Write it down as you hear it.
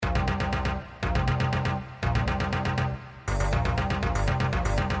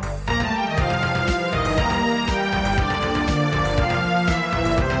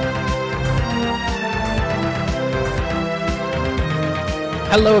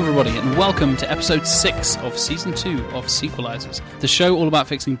Hello everybody and welcome to episode 6 of season 2 of Sequelizers, the show all about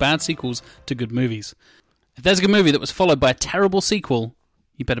fixing bad sequels to good movies. If there's a good movie that was followed by a terrible sequel,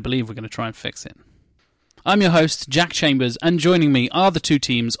 you better believe we're going to try and fix it. I'm your host, Jack Chambers, and joining me are the two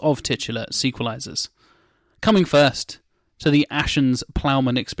teams of titular Sequelizers. Coming first to the Ashen's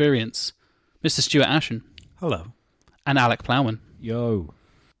Plowman experience, Mr. Stuart Ashen. Hello. And Alec Plowman. Yo.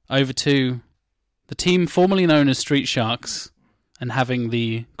 Over to the team formerly known as Street Sharks, and having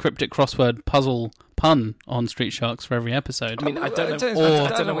the cryptic crossword puzzle pun on Street Sharks for every episode. I mean, I don't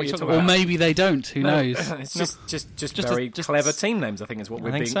know what you're talking or about. maybe they don't. Who knows? It's just very clever team names, I think, is what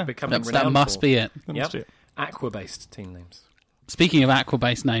we're becoming renowned for. That must be it. Yep. Aqua-based team names. Speaking of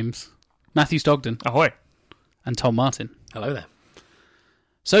aqua-based names, Matthew Stogden. Ahoy. And Tom Martin. Hello there.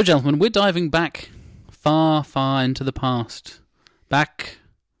 So, gentlemen, we're diving back far, far into the past. Back,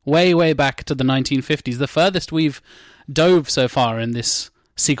 way, way back to the 1950s. The furthest we've dove so far in this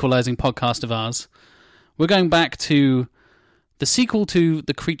sequelizing podcast of ours. We're going back to the sequel to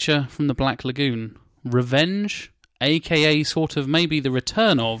The Creature from the Black Lagoon, Revenge, aka sort of maybe the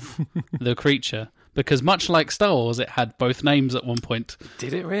return of The Creature, because much like Star Wars, it had both names at one point.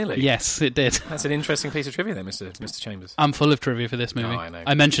 Did it really? Yes, it did. That's an interesting piece of trivia there, Mr. Chambers. I'm full of trivia for this movie. Oh, I know.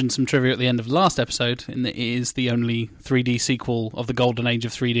 I mentioned some trivia at the end of the last episode, in that it is the only 3D sequel of the golden age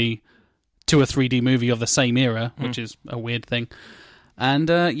of 3D to a 3D movie of the same era, which is a weird thing. And,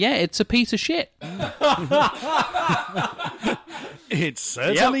 it's a piece of shit. It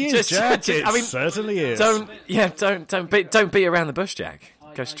certainly is, Jack. Certainly is. Don't beat around the bush, Jack.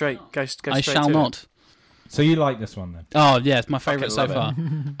 Go straight. I shall not. So you like this one then? Oh, yeah, it's my favourite so far.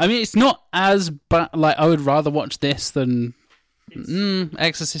 I mean, it's not as... I would rather watch this than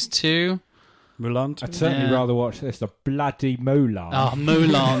Exorcist 2. Mulan. I'd certainly rather watch this than bloody Mulan. Oh,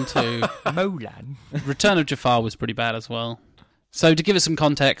 Mulan 2. Mulan. Return of Jafar was pretty bad as well. So to give it some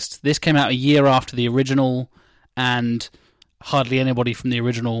context, this came out a year after the original, and hardly anybody from the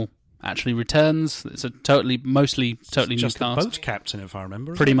original actually returns. It's mostly new just cast. The boat captain, if I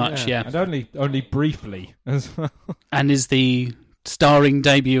remember. Pretty much, yeah. And only briefly as well. And is the starring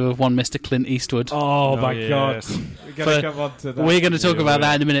debut of one Mr. Clint Eastwood. Oh my yes. God. We're going to come on to that. We're going to talk about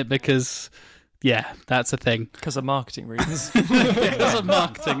that in a minute because... yeah, that's a thing. Because of marketing reasons. Because of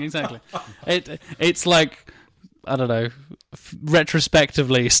marketing, exactly. It's like, I don't know,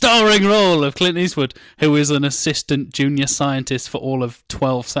 retrospectively, starring role of Clint Eastwood, who is an assistant junior scientist for all of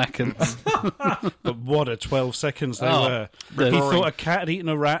 12 seconds. But what a 12 seconds they were. He thought a cat had eaten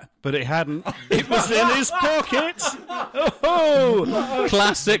a rat, but it hadn't. It was in his pocket. Oh!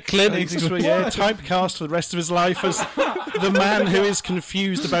 Classic Clint Eastwood. Yeah, typecast for the rest of his life as the man who is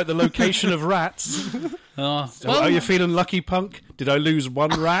confused about the location of rats. Are you feeling lucky, punk? Did I lose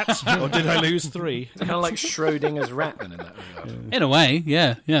one rat, or did I lose 3? Kind of like Schrodinger's rat then in that regard. In a way,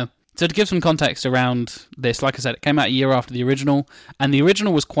 yeah. So to give some context around this, like I said, it came out a year after the original, and the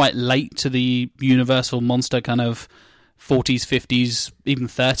original was quite late to the Universal monster kind of 40s, 50s, even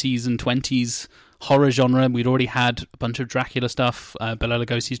 30s and 20s horror genre. We'd already had a bunch of Dracula stuff, Bela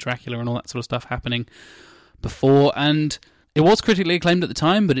Lugosi's Dracula and all that sort of stuff happening before, and it was critically acclaimed at the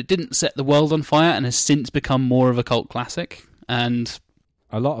time, but it didn't set the world on fire and has since become more of a cult classic. And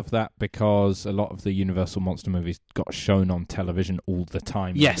a lot of that because a lot of the Universal monster movies got shown on television all the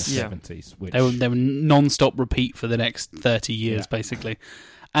time in the 70s. Which... They were non-stop repeat for the next 30 years, basically.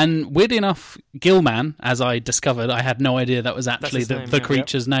 And weirdly enough, Gillman, as I discovered, I had no idea that was actually the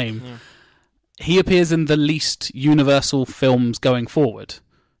creature's name. Yeah. He appears in the least Universal films going forward.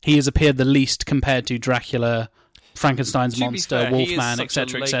 He has appeared the least compared to Dracula, Frankenstein's monster, Wolfman,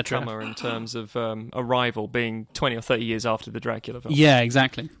 etc., etc. In terms of Arrival being 20 or 30 years after the Dracula film. Yeah,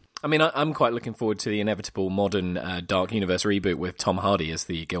 exactly. I mean, I'm quite looking forward to the inevitable modern Dark Universe reboot with Tom Hardy as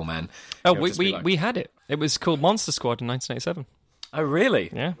the Gillman. Oh, we had it. It was called Monster Squad in 1987. Oh, really?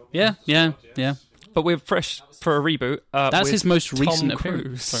 Yeah. Yeah. But we're fresh for a reboot. That's his most recent Tom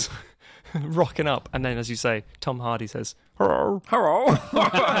Cruise rocking up, and then, as you say, Tom Hardy says, "Hello, hello."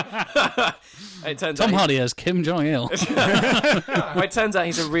 Tom Hardy as Kim Jong-il. It turns out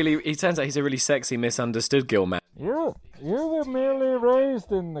he's a really sexy, misunderstood Gillman. You were merely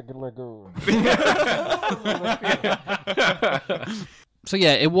raised in the lagoon. So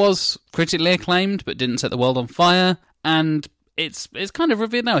yeah, it was critically acclaimed, but didn't set the world on fire, and it's kind of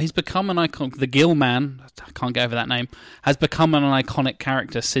revealed now. He's become an icon. The Gill Man, I can't get over that name, has become an iconic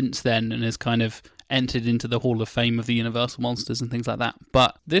character since then, and has kind of entered into the Hall of Fame of the Universal Monsters and things like that.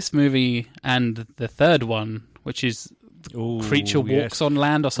 But this movie and the third one, which is creature walks on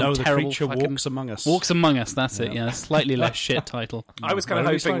land or some terrible the creature walks among us. Walks among us, that's it, yeah. Slightly less shit title. I was kind of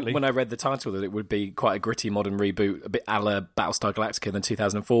hoping when I read the title that it would be quite a gritty modern reboot, a bit a la Battlestar Galactica, the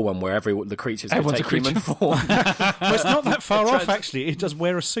 2004 one, where the creatures will take human form. Well, it's not that far off, actually. He does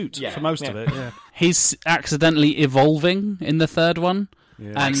wear a suit for most of it, yeah. He's accidentally evolving in the third one.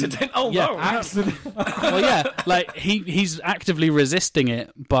 Yeah. Accident? Oh, yeah, no. Accident. Well, yeah, like he's actively resisting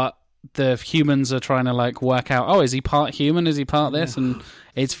it, but the humans are trying to like work out, oh, is he part human? Is he part this? And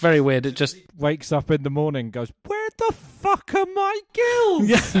it's very weird. It just wakes up in the morning and goes, where the fuck are my gills?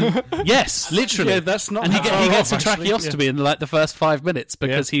 Yeah. Yes, literally. Yeah, that's not. And he gets a tracheostomy in like the first 5 minutes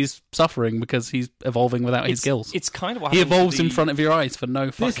because he's suffering because he's evolving without his gills. It's kind of what he evolves in front of your eyes for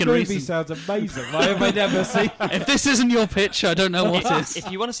no fucking reason. This movie sounds amazing. Why have I never seen it? If this isn't your pitch, I don't know what is.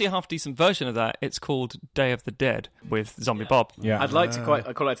 If you want to see a half decent version of that, it's called Day of the Dead with Zombie Bob. Yeah, I'd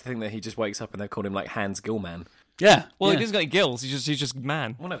quite like to think that he just wakes up and they call him like Hans Gillman. Yeah. Well, he doesn't got any gills. He's just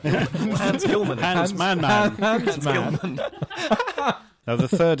man. Well, no, Hans Gillman. Hans Gillman. Now, the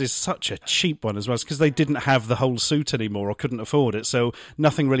third is such a cheap one as well, because they didn't have the whole suit anymore or couldn't afford it, so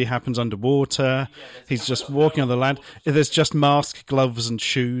nothing really happens underwater. He's just walking on the land. There's just mask, gloves, and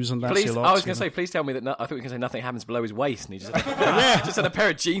shoes, and that's your lot. I was going to say, please tell me that. I think we can say nothing happens below his waist, and he just had a pair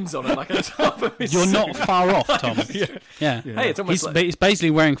of jeans on, and like on top of his. You're not far off, Tom. Yeah. Hey, it's almost he's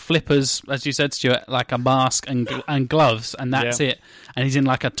basically wearing flippers, as you said, Stuart, like a mask and gloves, and that's it. And he's in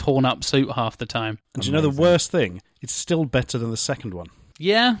like a torn-up suit half the time. And do you know the worst thing? It's still better than the second one.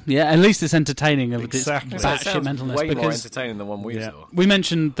 Yeah. At least it's entertaining. Exactly. It's batshit mentalness. Way more entertaining than one we saw. We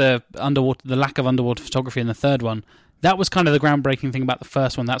mentioned the lack of underwater photography in the third one. That was kind of the groundbreaking thing about the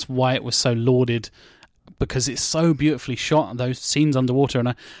first one. That's why it was so lauded, because it's so beautifully shot, those scenes underwater.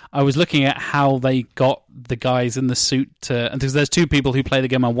 And I was looking at how they got the guys in the suit to... And because there's two people who play the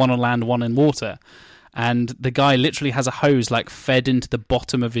game, one on land, one in water. And the guy literally has a hose like fed into the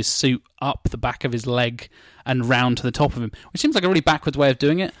bottom of his suit, up the back of his leg and round to the top of him, which seems like a really backwards way of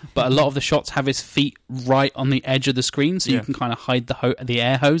doing it, but a lot of the shots have his feet right on the edge of the screen, so you can kind of hide the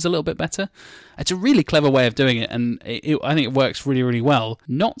air hose a little bit better. It's a really clever way of doing it, and I think it works really, really well.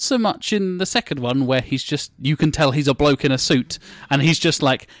 Not so much in the second one, where you can tell he's a bloke in a suit, and he's just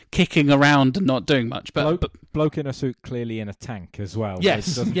like kicking around and not doing much. But bloke in a suit, clearly in a tank as well.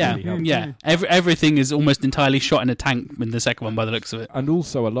 Yes, everything is almost entirely shot in a tank in the second one by the looks of it. And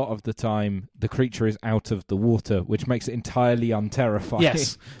also, a lot of the time, the creature is out of the water, which makes it entirely unterrifying.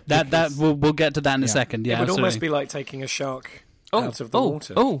 Yes, we'll get to that in a second. Yeah, it would absolutely. almost be like taking a shark out of the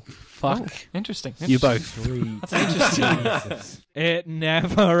water. Oh, fuck! Oh, interesting. You both. That's interesting. It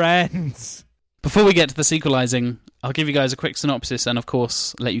never ends. Before we get to the sequelizing, I'll give you guys a quick synopsis and, of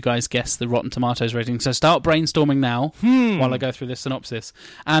course, let you guys guess the Rotten Tomatoes rating. So start brainstorming now while I go through this synopsis.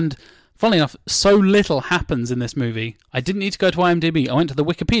 And funnily enough, so little happens in this movie. I didn't need to go to IMDb. I went to the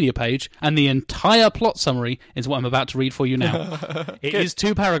Wikipedia page, and the entire plot summary is what I'm about to read for you now. It is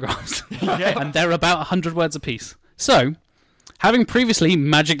 2 paragraphs, and they're about 100 words apiece. So, having previously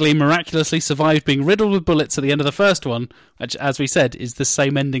magically, miraculously survived being riddled with bullets at the end of the first one, which, as we said, is the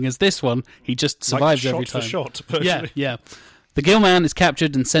same ending as this one, he just survives every time. Shot for shot. Yeah. The Gillman is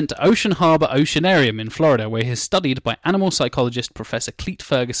captured and sent to Ocean Harbor Oceanarium in Florida, where he is studied by animal psychologist Professor Cleet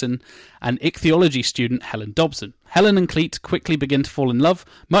Ferguson and ichthyology student Helen Dobson. Helen and Cleet quickly begin to fall in love,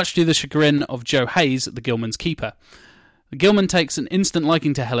 much to the chagrin of Joe Hayes, the Gillman's keeper. The Gillman takes an instant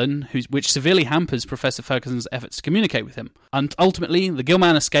liking to Helen, which severely hampers Professor Ferguson's efforts to communicate with him. And ultimately, the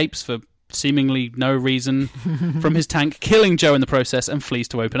Gillman escapes for seemingly no reason from his tank, killing Joe in the process, and flees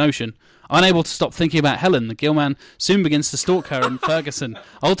to open ocean. Unable to stop thinking about Helen, the Gillman soon begins to stalk her and Ferguson,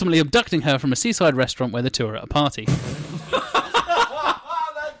 ultimately abducting her from a seaside restaurant where the two are at a party. That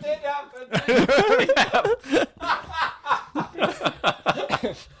did happen.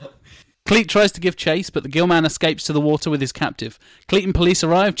 Cleet tries to give chase, but the Gillman escapes to the water with his captive. Cleet and police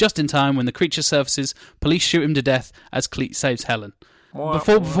arrive just in time. When the creature surfaces, police shoot him to death as Cleet saves Helen.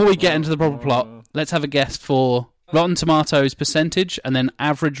 Before we get into the proper plot, let's have a guess for Rotten Tomatoes percentage and then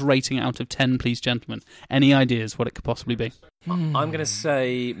average rating out of 10, please, gentlemen. Any ideas what it could possibly be? I'm going to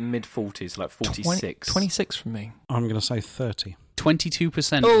say mid-40s, like 46. 26 from me. I'm going to say 30.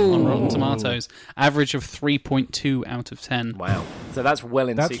 22% on Rotten Tomatoes. Average of 3.2 out of 10. Wow. So that's well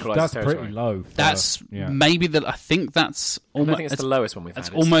in sequelized territory. That's pretty low. Maybe I think that's almost... I think it's the lowest one we've had.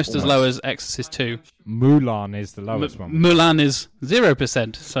 It's almost as low as Exorcist 2. Mulan is the lowest one. Mulan is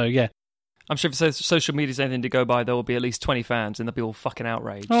 0%, so yeah. I'm sure if social media's anything to go by, there will be at least 20 fans, and they'll be all fucking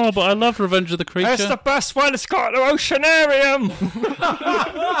outraged. Oh, but I love Revenge of the Creature. It's the best one. It's got an oceanarium.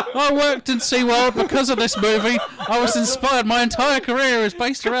 I worked in SeaWorld because of this movie. I was inspired. My entire career is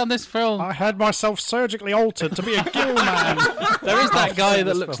based around this film. I had myself surgically altered to be a gill man. There is that guy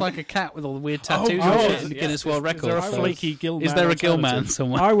that looks like a cat with all the weird tattoos and shit in the Guinness World Records. Is there a flaky gill man? Is there a gill man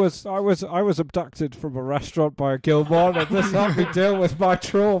somewhere? I was abducted from a restaurant by a gill man, and this helped me deal with my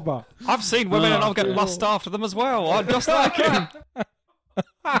trauma. I've seen women and I'll get lust after them as well. I'm just like him.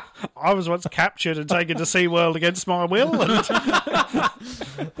 I was once captured and taken to SeaWorld against my will.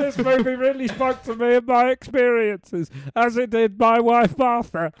 This movie really spoke to me and my experiences, as it did my wife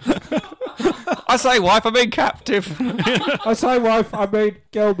Martha. I say wife, I mean captive. I say wife, I mean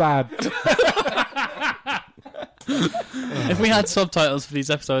Gilman. If we had subtitles for these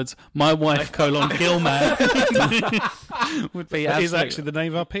episodes, my wife : Gilman would be. That is actually the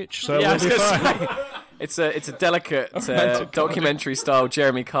name of our pitch, so yeah, we'll be fine. It's a delicate documentary-style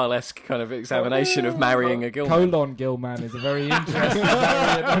Jeremy Kyle-esque kind of examination of marrying a Gilman. Gilman is a very interesting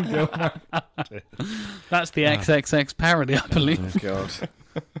variant on Gilman. That's the XXX parody, I believe. Oh, God.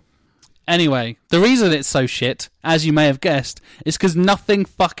 Anyway, the reason it's so shit, as you may have guessed, is because nothing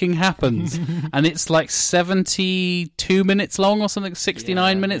fucking happens. And it's like 72 minutes long or something,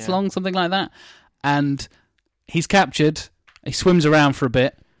 69 minutes long, something like that. And he's captured, he swims around for a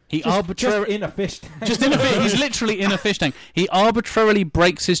bit. Just in a fish tank. He's literally in a fish tank. He arbitrarily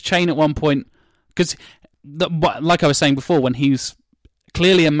breaks his chain at one point because, like I was saying before, when he's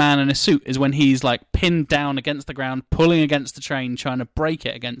clearly a man in a suit is when he's like pinned down against the ground, pulling against the chain, trying to break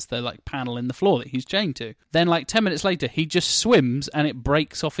it against the like panel in the floor that he's chained to. Then like 10 minutes later, he just swims and it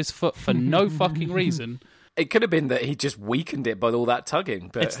breaks off his foot for no fucking reason. It could have been that he just weakened it by all that tugging,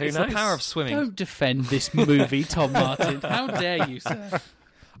 but who knows? It's the power of swimming. Don't defend this movie, Tom Martin. How dare you, sir?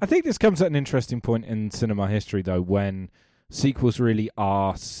 I think this comes at an interesting point in cinema history, though, when sequels really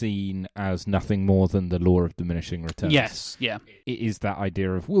are seen as nothing more than the law of diminishing returns. Yes, yeah. It is that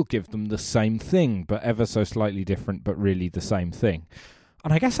idea of we'll give them the same thing, but ever so slightly different, but really the same thing.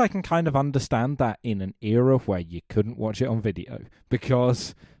 And I guess I can kind of understand that in an era where you couldn't watch it on video,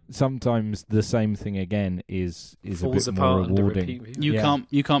 because sometimes the same thing again is a bit more rewarding. You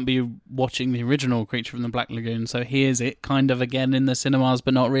can't be watching the original Creature from the Black Lagoon, so here's it kind of again in the cinemas,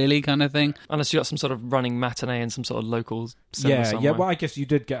 but not really, kind of thing. Unless you got some sort of running matinee in some sort of local cinema somewhere. Yeah. Well, I guess you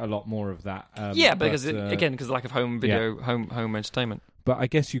did get a lot more of that. Because again, because of the lack of home video, home entertainment. But I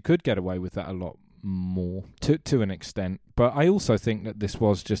guess you could get away with that a lot more to an extent. But I also think that this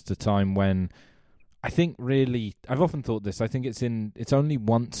was just a time when. I think really, I've often thought this. I think it's only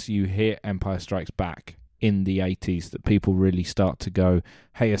once you hear Empire Strikes Back in the 80s that people really start to go,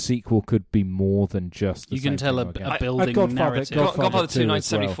 hey, a sequel could be more than just the You can tell a building narrative. Godfather 2,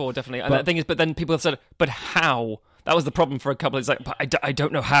 1974, definitely. And the thing is, but then people have said, but how? That was the problem for a couple. It's like, I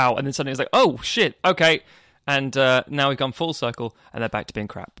don't know how. And then suddenly it's like, oh, shit, okay. And now we've gone full circle, and they're back to being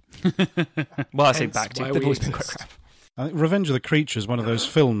crap. Well, I say back to, they've always been quite crap. I think Revenge of the Creature is one of those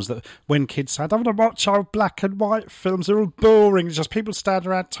films that when kids said, I want to watch old black and white films, they're all boring, it's just people standing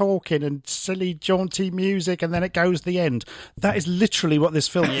around talking and silly, jaunty music, and then it goes the end. That is literally what this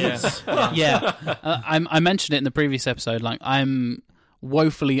film is. Yeah. I mentioned it in the previous episode, like I'm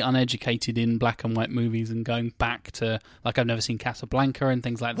woefully uneducated in black and white movies and going back to, like, I've never seen Casablanca and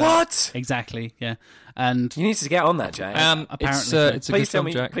things like that. What? Exactly, yeah. And you need to get on that, Jack. Apparently, it's a good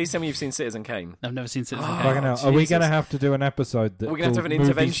film, Jack. Please tell me you've seen Citizen Kane. I've never seen Citizen Kane. Are we going to have to do an episode that we're going to have an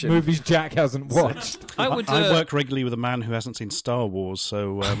intervention? Movies Jack hasn't watched. I work regularly with a man who hasn't seen Star Wars,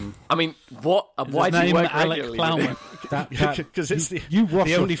 so... I mean, what? Why do you work Alec regularly? Because it's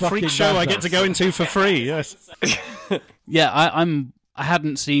the only freak show I get to go into for free, yes. Yeah, I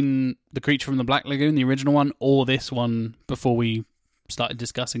hadn't seen The Creature from the Black Lagoon, the original one, or this one before we started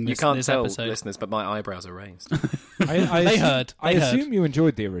discussing this You can't tell, episode. Listeners, but my eyebrows are raised. They heard. I assume you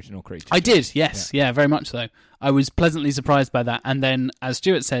enjoyed the original Creature. I did, yes. Yeah, very much so. I was pleasantly surprised by that. And then, as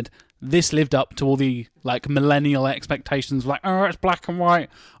Stuart said, this lived up to all the like millennial expectations, like, oh, it's black and white,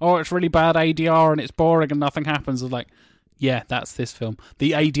 oh, it's really bad ADR and it's boring and nothing happens. I was like, yeah, that's this film.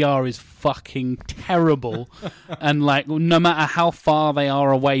 The ADR is fucking terrible. And, like, no matter how far they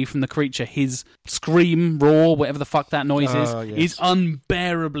are away from the creature, his scream, roar, whatever the fuck that noise is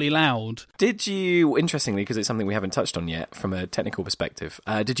unbearably loud. Did you, interestingly, because it's something we haven't touched on yet from a technical perspective,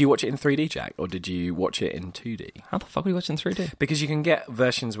 did you watch it in 3D, Jack, or did you watch it in 2D? How the fuck are we watching 3D? Because you can get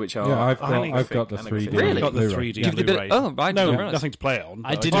versions which are... Yeah, I've got the 3D. Really? I've got the 3D Blu-ray. Oh, right. No, nothing to play it on.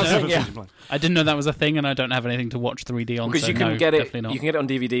 I didn't know that was a thing, and I don't have anything to watch 3D on. because so you can no, get it. definitely not. You can get it on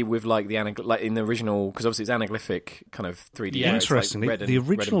DVD with like like in the original, because obviously it's anaglyphic kind of 3D. Yeah. Interestingly, like the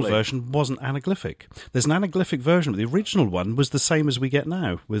original version wasn't anaglyphic. There's an anaglyphic version, but the original one was the same as we get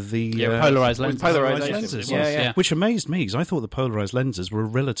now with the polarized lenses. polarized lenses. Yeah. Which amazed me, because I thought the polarized lenses were a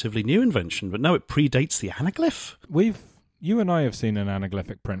relatively new invention, but no, it predates the anaglyph. You and I have seen an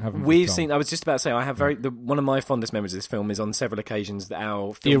anaglyphic print, haven't we? We've seen. I was just about to say, I have one of my fondest memories of this film is on several occasions that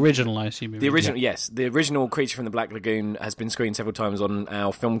the original, I assume. The original, yes, the original Creature from the Black Lagoon has been screened several times on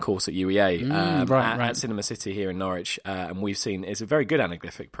our film course at UEA, at Cinema City here in Norwich, and we've seen it's a very good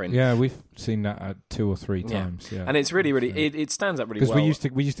anaglyphic print. Yeah, we've seen that 2 or 3 times. Yeah, and it's really, it stands up really well.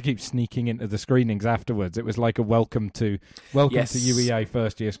 Because we used to keep sneaking into the screenings afterwards. It was like a welcome to UEA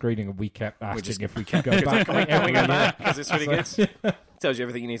first year screening, and we kept asking if we could go back because it's really good. Tells you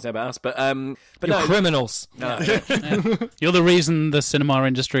everything you need to know about us, but you're criminals. No. You're the reason the cinema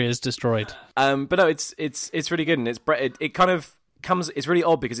industry is destroyed. But no, it's really good, and it kind of comes. It's really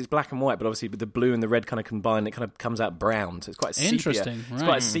odd because it's black and white, but obviously with the blue and the red kind of combined, it kind of comes out brown. So it's quite sepia. Interesting. It's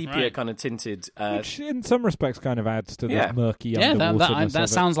quite a sepia kind of tinted, which in some respects kind of adds to the murky. That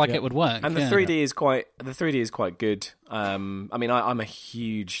sounds like it would work. And the 3D is quite good. I mean, I'm a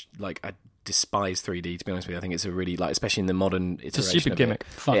huge I despise 3D, to be honest with you. I think it's a really, especially in the modern iteration. It's a stupid gimmick.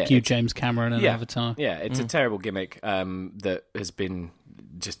 Fuck you, James Cameron and Avatar. Yeah, it's a terrible gimmick that has been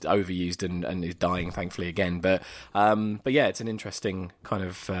just overused and is dying, thankfully, again. But yeah, it's an interesting kind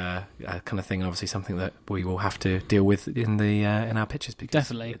of thing, and obviously something that we will have to deal with in our pictures, because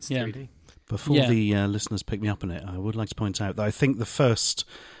definitely it's 3D. Before the listeners pick me up on it, I would like to point out that I think the first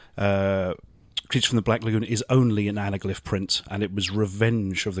Creature from the Black Lagoon is only an anaglyph print, and it was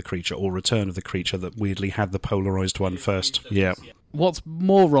Revenge of the Creature or Return of the Creature that weirdly had the polarised one first. Yeah. What's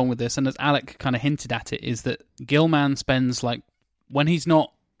more wrong with this, and as Alec kind of hinted at it, is that Gilman spends, when he's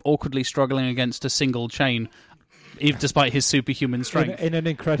not awkwardly struggling against a single chain, despite his superhuman strength. In an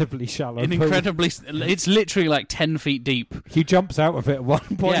incredibly shallow pool. It's literally 10 feet deep. He jumps out of it at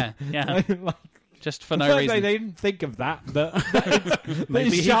one point. Yeah. Just for no reason. They didn't think of that. That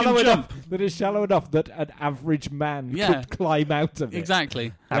is shallow enough that an average man could climb out of it.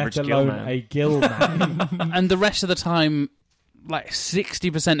 Exactly. Let alone a gill man. And the rest of the time,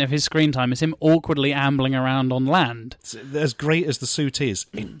 60% of his screen time is him awkwardly ambling around on land. As great as the suit is,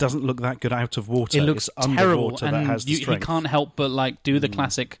 it doesn't look that good out of water. It looks terrible, and that has the strength. He can't help but do the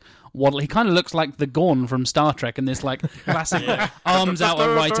classic waddle. He kind of looks like the Gorn from Star Trek in this classic arms out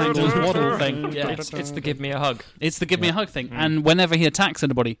at right angles waddle thing. Yeah, it's the give me a hug. It's the give me a hug thing. And whenever he attacks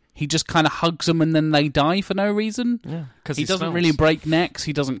anybody, he just kind of hugs them and then they die for no reason. Yeah, because he doesn't really break necks.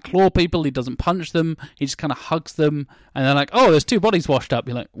 He doesn't claw people. He doesn't punch them. He just kind of hugs them, and they're like, "Oh, there's 2 bodies washed up."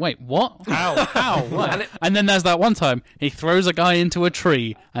 You're like, "Wait, what? How? What?" And then there's that one time he throws a guy into a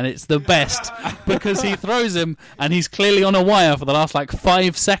tree, and it's the best because he throws him, and he's clearly on a wire for the last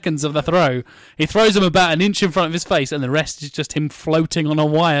 5 seconds of the throw. He throws him about an inch in front of his face, and the rest is just him floating on a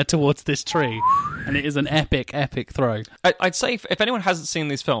wire towards this tree. And it is an epic, epic throw. I'd say if anyone hasn't seen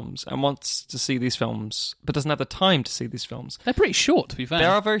these films and wants to see these films but doesn't have the time to see these films, they're pretty short, to be fair. They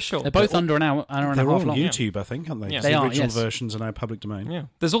are very short. They're both under an hour and a half long. They're on YouTube, I think, aren't they? Yeah. The original yes. versions are now public domain. Yeah.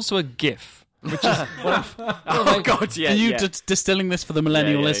 There's also a GIF. Which is God, yeah. Are you distilling this for the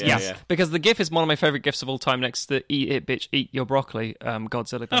millennial listeners? Yeah. Because the GIF is one of my favourite GIFs of all time, next to "Eat it, bitch, eat your broccoli,"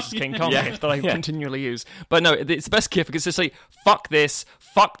 Godzilla vs King Kong GIF that I continually use. But no, it's the best GIF because it's like, fuck this,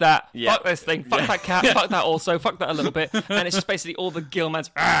 fuck that, fuck this thing, fuck that cat, fuck that also, fuck that a little bit, and it's just basically all the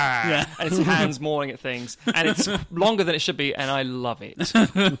Gilman's and its hands mawing at things, and it's longer than it should be, and I love it.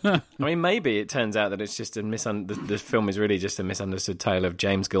 I mean, maybe it turns out that it's just the film is really just a misunderstood tale of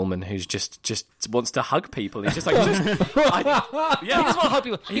James Gilman, who's just wants to hug people. He's just like, he doesn't want to hug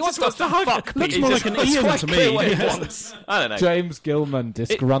people. He wants to fuck people. Looks more like an Ian to me. I don't know. James Gilman,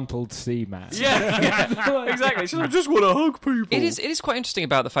 disgruntled seaman. Yeah, exactly. I just want to hug people. It is quite interesting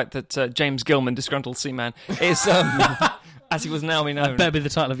about the fact that James Gilman, disgruntled seaman, is as he was now known. That better be the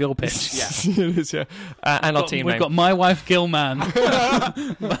title of your pitch. It is, yeah. And our team We've name. got My Wife Gilman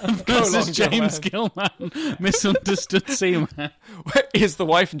versus James Gilman, misunderstood seaman. Is the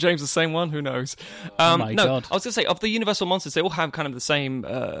wife and James the same one? Who knows? God. I was going to say, of the Universal monsters, they all have kind of the same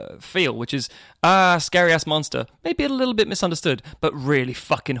feel, which is scary-ass monster. Maybe a little bit misunderstood, but really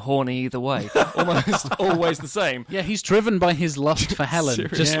fucking horny either way. Almost always the same. Yeah, he's driven by his lust for Helen,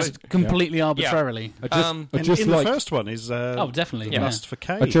 just completely arbitrarily. In the first one is definitely lust for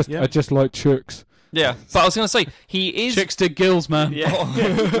Kay. I just like chooks. Yeah, but I was going to say, he is... Chicks dig gills, man.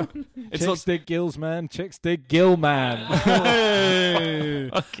 Yeah. Chicks dig gills, man. Chicks dig gill, man.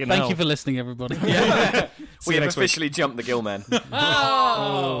 Thank you for listening, everybody. We have officially jumped the Gillman.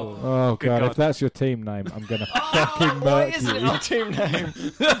 Oh God! If that's your team name, I'm gonna fucking murk Isn't it you. our team name?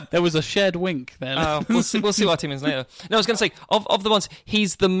 There was a shared wink there. We'll see what our team is later. No, I was going to say, of the ones,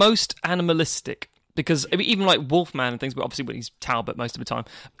 he's the most animalistic. Because I mean, even like Wolfman and things, but obviously when he's Talbot most of the time,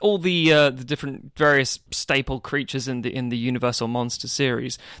 all the different various staple creatures in the Universal Monster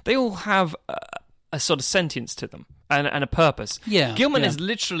series, they all have a sort of sentience to them and a purpose. Yeah, Gilman yeah. is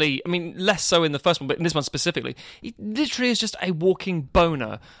literally, I mean, less so in the first one, but in this one specifically, he literally is just a walking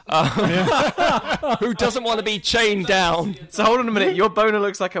boner who doesn't want to be chained down. So hold on a minute, your boner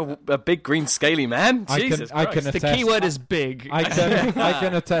looks like a big green scaly man? Jesus I can Christ. The attest. key word is big. I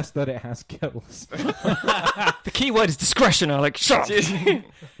can attest that it has gills. The key word is discretion. I'm like, shut up.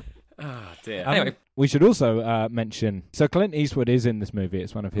 Oh, dear. Anyway. We should also mention, so Clint Eastwood is in this movie.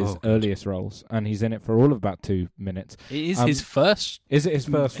 It's one of his earliest roles, and he's in it for all of about 2 minutes. It is his first. Is it his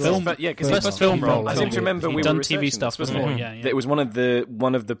first Film- role? Yeah, because First film role. I seem to remember He'd we done were TV researching stuff this, wasn't before. it? Yeah, yeah. It was one of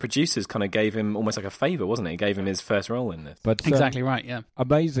the producers kind of gave him almost like a favour, wasn't it? He gave him his first role in this. But Exactly right. Yeah.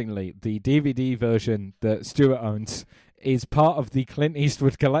 amazingly, the DVD version that Stuart owns is part of the Clint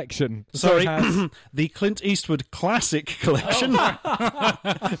Eastwood collection. Sorry, So it has- the Clint Eastwood Classic Collection.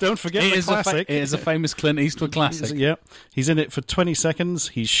 Don't forget It the is, classic. it is a famous Clint Eastwood classic. Yeah, he's in it for 20 seconds.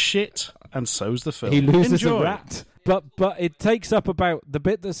 He's shit, and so's the film. he loses Enjoy. a rat. But it takes up about, the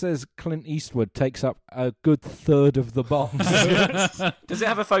bit that says Clint Eastwood takes up a good third of the box. Does it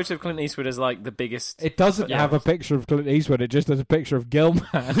have a photo of Clint Eastwood as like the biggest? It doesn't have a picture of Clint Eastwood. It just has a picture of Gilman.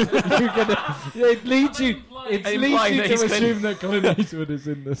 It leads you Implying that to he's assume that Clint Eastwood is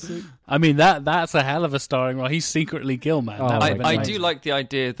in the scene. I mean, that's a hell of a starring role. He's secretly Gilman. Oh, That my would've been I amazing. do like the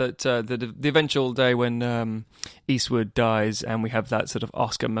idea that the eventual day when Eastwood dies and we have that sort of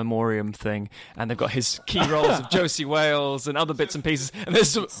Oscar memoriam thing, and they've got his key roles of Josie Wales and other bits and pieces, and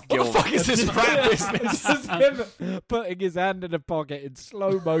there's what the fuck is this rat business? It's just him putting his hand in a pocket in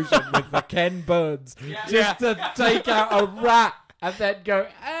slow motion with the Ken Burns just to take out a rat and then go,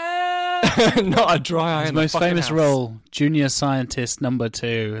 Not a dry eye His in the most fucking famous house. role, Junior Scientist number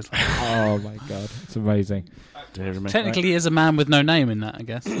 2. It's like, Oh my God, it's amazing. Dear me. technically, he is a man with no name in that, I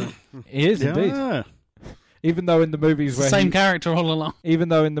guess. It's He is indeed. Yeah. Even though in the movies the where same character all along. even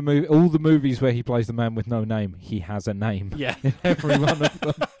though in the all the movies where he plays the man with no name, he has a name. Yeah. In every one of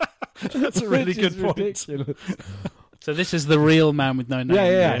them. That's a really Which good is point. ridiculous. So this is the real man with no name.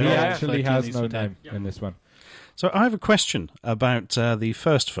 Yeah. He Yeah. actually For has Clint no Eastwood, name in this one. So I have a question about the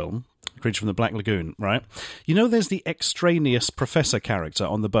first film, Creature from the Black Lagoon, right? You know there's the extraneous professor character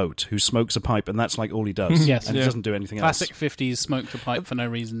on the boat who smokes a pipe and that's like all he does. Yes. And he doesn't do anything Classic else. 50s smoked a pipe for no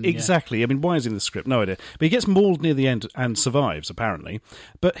reason. Yeah. Exactly. I mean, why is he in the script? No idea. But he gets mauled near the end and survives, apparently.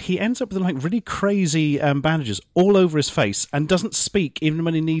 But he ends up with like really crazy bandages all over his face and doesn't speak even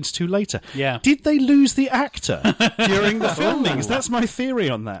when he needs to later. Yeah. Did they lose the actor during the filmings? That's my theory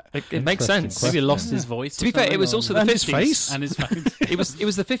on that. It makes sense. Interesting Maybe he lost his voice. To be fair, it was also the And 50s. his face. And his face. It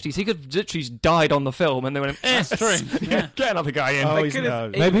was the 50s. He could have literally died on the film, and they went, That's true. Yeah. get another guy in. Oh, he's could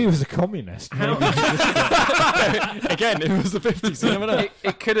have- no. Maybe he was a communist. Maybe Again, it was the 50s. You never know.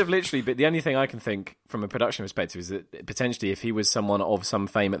 It could have literally, but the only thing I can think from a production perspective is that potentially if he was someone of some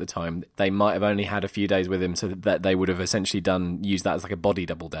fame at the time, they might have only had a few days with him, so that they would have essentially used that as like a body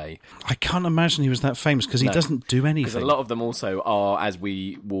double day. I can't imagine he was that famous because he No. doesn't do Because anything. a lot of them also are, as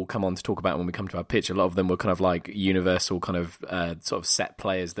we will come on to talk about when we come to our pitch, a lot of them were kind of like Universal kind of sort of set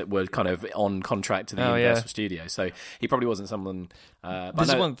players that were kind of on contract to the Oh, Universal yeah. studio. So he probably wasn't someone... but This I is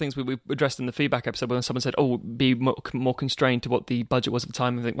know- one of the things we addressed in the feedback episode when someone said, "Oh, be more constrained to what the budget was at the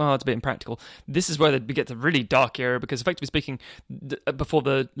time." And think, "Well, it's a bit impractical." This is where we get to really dark era because, effectively speaking, before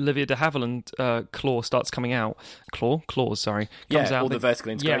the Olivia de Havilland claw starts coming out, clause, comes Yeah, out. all the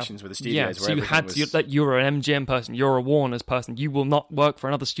vertical integrations with the studios. Yeah, where so you everything had was... to, that you're an MGM person, you're a Warner's person, you will not work for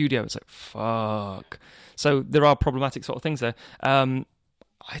another studio. It's like fuck. So there are problematic sort of things there.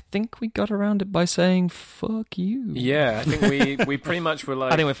 I think we got around it by saying "fuck you." Yeah, I think we pretty much were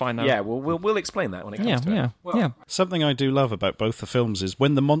like... I think we're fine now. Yeah, we'll explain that when it comes Yeah, to it. yeah. Something I do love about both the films is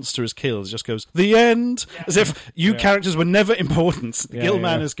when the monster is killed, it just goes, the end! As if you characters were never important. Yeah,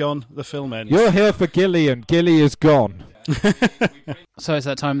 Gilman yeah. is gone, the film ends. You're here for Gilly, and Gilly is gone. So it's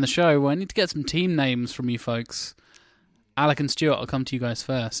that time in the show where I need to get some team names from you folks. Alec and Stuart, I'll come to you guys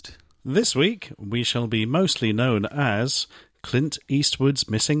first. This week, we shall be mostly known as Clint Eastwood's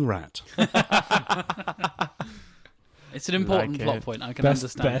Missing Rat. It's an important Like plot it. point, I can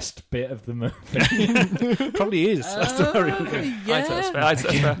understand. Best bit of the movie. Probably is. That's the very good. I'd say that's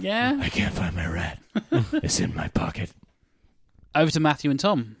fair. Yeah. I can't find my rat. It's in my pocket. Over to Matthew and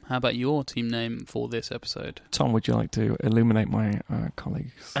Tom. How about your team name for this episode? Tom, would you like to illuminate my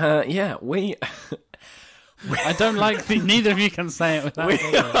colleagues? Yeah, we... I don't like neither of you can say it without it's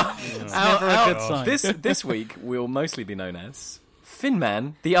never a good sign. This week, we'll mostly be known as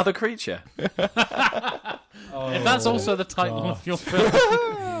Finman, the Other Creature. If that's also the title of your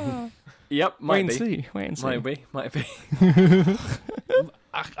film. Yep, might Wait and see. Might be.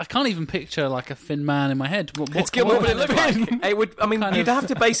 I can't even picture like a thin man in my head. It's Gilman, what would it look like? It would. I mean, Kind you'd of- have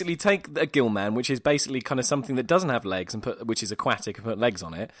to basically take a gillman, which is basically kind of something that doesn't have legs, which is aquatic, and put legs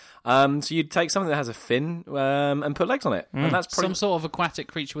on it. So you'd take something that has a fin and put legs on it, and that's Some pretty. sort of aquatic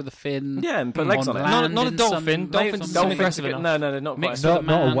creature with a fin. Yeah, and put legs on it. land Not a in dolphin. some- Dolphins some- are aggressive enough. No, not Mixed quite. with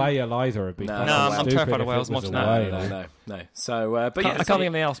Not a man. whale either. It'd be No, fucking no, I'm stupid terrified of if whales. it was I'm a watching whale. No. So, but I yeah, can't think of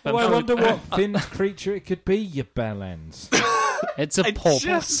anything else. But Well, I I'm wonder what finned creature it could be, you bellends. It's a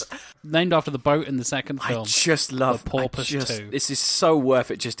porpoise. Named after the boat in the second I film. just love The Porpoise 2. This is so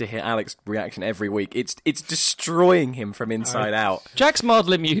worth it just to hear Alex's reaction every week. It's destroying him from inside out. Jack's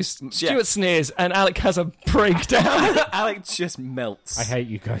mildly amused, Stuart sneers, and Alec has a breakdown. Alex just melts. I hate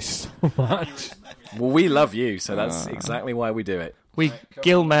you guys so much. Well, we love you, so that's exactly why we do it. We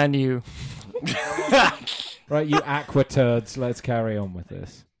Gilman you. Right, you aqua turds, let's carry on with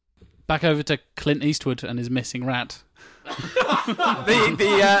this. Back over to Clint Eastwood and his missing rat.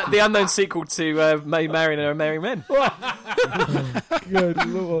 The unknown sequel to May Marrying and Marrying Men. Good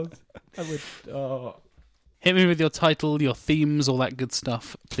lord. I would... Hit me with your title, your themes, all that good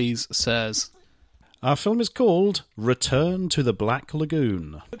stuff, please, sirs. Our film is called Return to the Black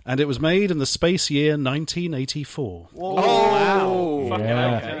Lagoon, and it was made in the space year 1984. Oh, wow.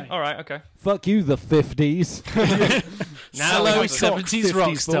 Yeah. Okay. All right, okay. Fuck you, the 50s. Hello, 70s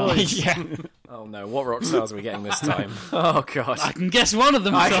rock stars. Yeah. Oh no, what rock stars are we getting this time? Oh god. I can guess one of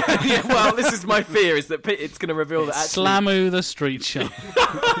them. sorry. Yeah, well, this is my fear, is that it's going to reveal that actually... Slamu the Street Show.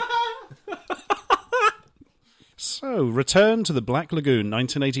 So, Return to the Black Lagoon,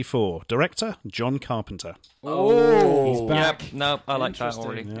 1984. Director, John Carpenter. Oh, He's back. Yep. No, I like that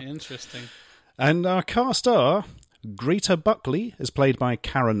already. Interesting. And our cast are... Greta Buckley is played by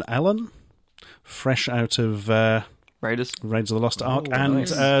Karen Allen, fresh out of Raiders. Raiders of the Lost Ark, and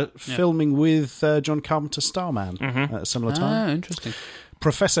nice. filming with John Carpenter's Starman at a similar time. Ah, interesting.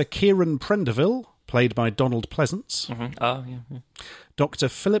 Professor Kieran Prendeville, played by Donald Pleasance. Oh, yeah. Dr.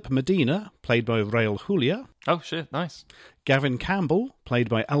 Philip Medina, played by Rael Julia. Oh, shit, nice. Gavin Campbell, played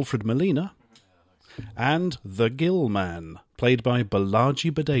by Alfred Molina. And the Gill Man, played by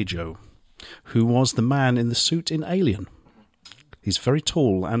Balaji Badejo, who was the man in the suit in Alien. He's very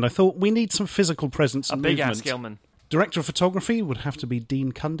tall, and I thought we need some physical presence A and big movement. ass Gilman. Director of photography would have to be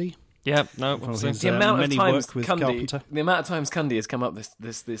Dean Cundy. Yeah, no, Well, obviously. he's, The amount of many times work with Cundy, Carpenter. the amount of times Cundy has come up this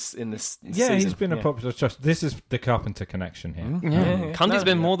Yeah, season. he's been a popular choice. This is the Carpenter connection here. Yeah. Cundy's No,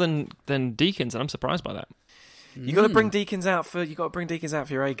 been yeah. more than Deakins, and I'm surprised by that. You got to bring Deakins out for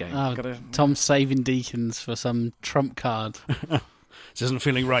your A game. Oh, Gotta, Tom saving Deakins for some trump card. This isn't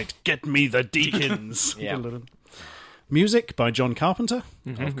feeling right. Get me the Deakins. Yeah. Music by John Carpenter,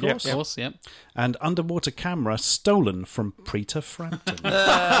 of course. Of course, yep. And underwater camera stolen from Preeta Frampton.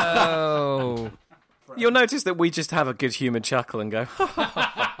 Oh. You'll notice that we just have a good humoured chuckle and go,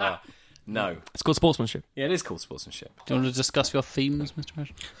 no. It's called sportsmanship. Yeah, it is called sportsmanship. Do you want to discuss your themes, Mr.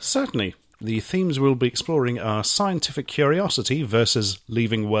 Ash? Certainly. The themes we'll be exploring are scientific curiosity versus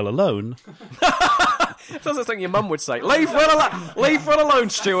leaving well alone, Sounds like something your mum would say. Leave well alone. Leave well alone,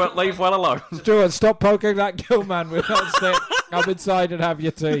 Stuart. Leave well alone. Stuart, stop poking that Gilman with that stick. Come inside and have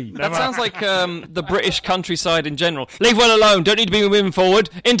your tea. That sounds like the British countryside in general. Leave well alone. Don't need to be moving forward.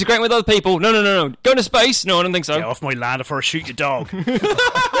 Integrate with other people. No. Go into space. No, I don't think so. Get off my land before I shoot your dog.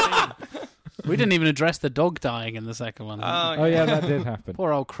 We didn't even address the dog dying in the second one. Oh, yeah, that did happen.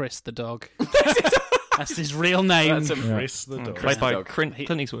 Poor old Chris the dog. That's his real name. That's a Chris the dog. Played by dog. Clint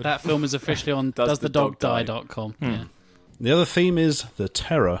Eastwood. That film is officially on doesthedogdie.com. Yeah. The other theme is the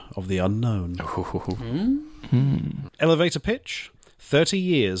terror of the unknown. Elevator pitch. 30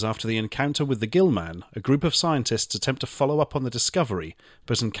 years after the encounter with the Gillman, a group of scientists attempt to follow up on the discovery,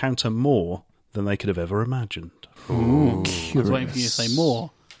 but encounter more than they could have ever imagined. I was waiting for you to say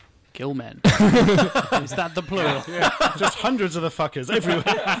more. Gillmen. Is that the plural? Just hundreds of the fuckers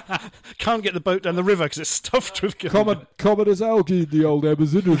everywhere. Can't get the boat down the river because it's stuffed with Gillman. Common as algae in the old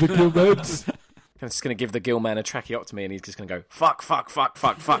Amazon with the Gilmans. I'm just going to give the Gillman a tracheotomy and he's just going to go, fuck,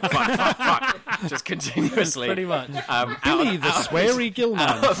 just continuously. Pretty much. Billy the sweary Gillman.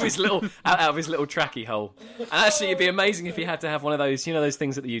 Out of his little trachea hole. And actually, it'd be amazing if he had to have one of those, those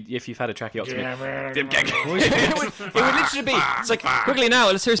things that if you've had a tracheotomy. It would literally be. It's like, quickly now,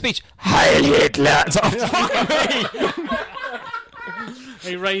 let's hear a speech. Heil Hitler!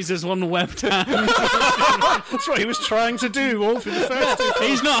 He raises one webbed hand. That's what he was trying to do all through the first two.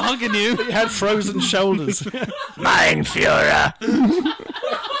 He's not hugging you. He had frozen shoulders. Mein Führer.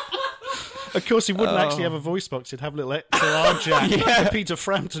 Of course, he wouldn't actually have a voice box. He'd have a little XLR jack that Peter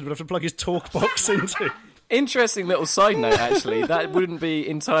Frampton would have to plug his talk box into. Interesting little side note, actually. That wouldn't be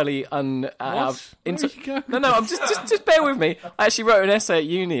entirely Where are you going? No. I'm just bear with me. I actually wrote an essay at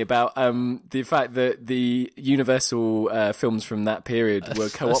uni about the fact that the Universal films from that period were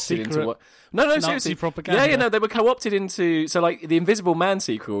co-opted into what. No, Nazi seriously. propaganda. Yeah, they were co-opted into. So, like, the Invisible Man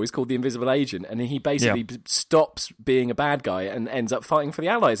sequel is called The Invisible Agent, and he basically stops being a bad guy and ends up fighting for the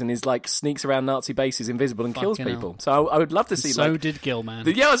Allies, and is like sneaks around Nazi bases invisible and kills Fucking people. So, I would love to see. So like, did Gilman.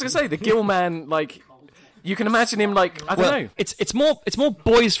 I was going to say the Gilman, like. You can imagine him like I don't know. It's more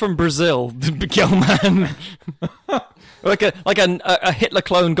boys from Brazil than Gilman. like a Hitler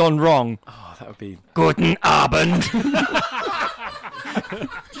clone gone wrong. Oh, that would be Guten Abend.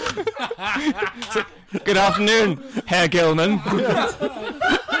 Good afternoon, Herr Gilman.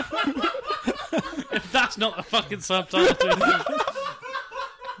 If that's not the fucking subtitle.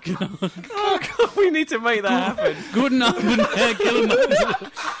 Oh God, we need to make that happen. Good Abend, Herr Gilman.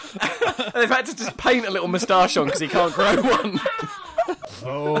 They've had to just paint a little moustache on because he can't grow one.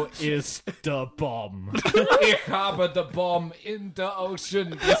 Wo ist der Bomb? Ich habe the bomb in the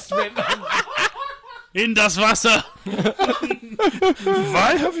ocean geschwommen. In das Wasser.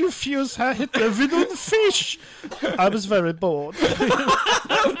 Why have you fused Herr Hitler with a fish? I was very bored.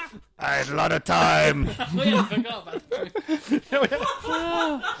 I had a lot of time. I forgot about that.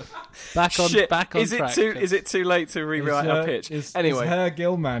 Back on track. Is it too late to rewrite our pitch? Anyway, is Herr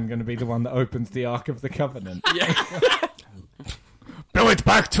Gilman going to be the one that opens the Ark of the Covenant? Blow it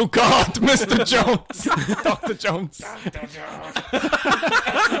back to God, Mr. Jones. Dr. Jones.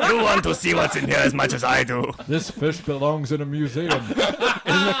 you want to see what's in here as much as I do. This fish belongs in a museum. In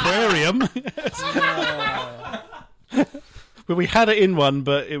an aquarium. Well, we had it in one,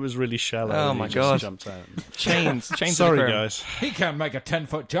 but it was really shallow. Oh, and my he God. just jumped out. Chains. Sorry, of the guys. He can make a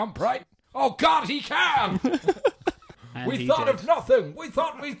 10-foot jump, right? Oh, God, he can! And We he thought did. of nothing. We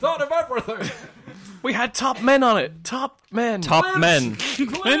thought of everything. We had top men on it. Top men. Top men.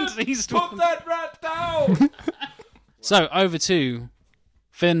 Clint Eastwood. Put that rat down. So, over to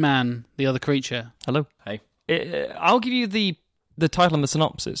Finn Man, the other creature. Hello. Hey. I'll give you the title and the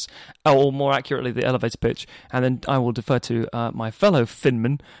synopsis, or more accurately, the elevator pitch, and then I will defer to my fellow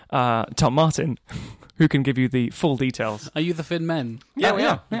Finman, Tom Martin, who can give you the full details. Are you the Finn Men? Yeah, we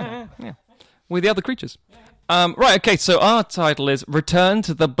are. Yeah. We're the other creatures. Right, okay, so our title is Return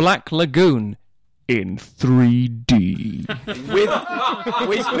to the Black Lagoon in 3D.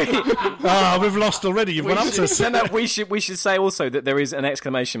 We've lost already. You've gone up to us. We should say also that there is an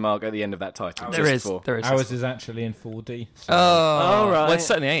exclamation mark at the end of that title. There is. Ours is actually in 4D. Oh, all right. Well, it's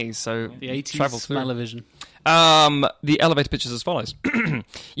set in the 80s, so The 80s travel through. Smell-o-vision. The elevator pitch is as follows.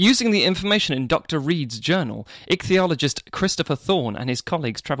 Using the information in Dr. Reed's journal, ichthyologist Christopher Thorne and his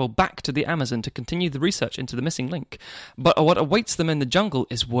colleagues travel back to the Amazon to continue the research into the missing link. But what awaits them in the jungle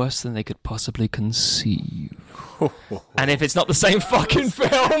is worse than they could possibly conceive. And if it's not the same fucking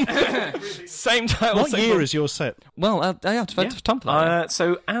film, same title. What year is yours set? Well, I have to Tom for that.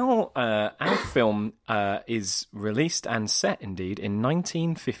 So our film is released and set indeed in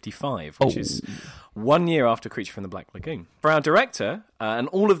 1955, which is 1 year after Creature from the Black Lagoon. For our director, and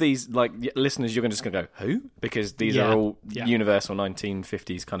all of these listeners, you're just going to go, who? Because these are all Universal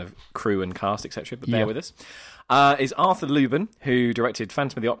 1950s kind of crew and cast, etc. But bear with us. Is Arthur Lubin, who directed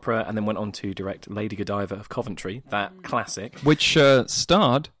Phantom of the Opera and then went on to direct Lady Godiva of Coventry, that classic. Which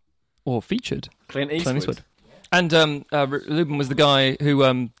starred or featured Clint Eastwood. And Lubin was the guy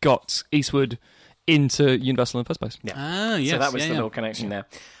who got Eastwood into Universal in the first place. Yeah. Ah, yes. So that was the little connection there.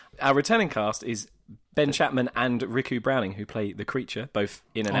 Our returning cast is Ben Chapman and Riku Browning, who play the creature, both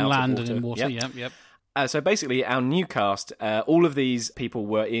in and On out land of water. and in water, Yep. yep. So basically, our new cast, all of these people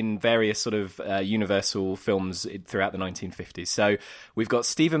were in various sort of Universal films throughout the 1950s. So we've got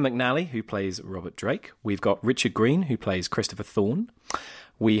Stephen McNally, who plays Robert Drake. We've got Richard Green, who plays Christopher Thorne.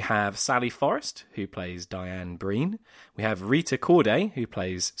 We have Sally Forrest, who plays Diane Breen. We have Rita Corday, who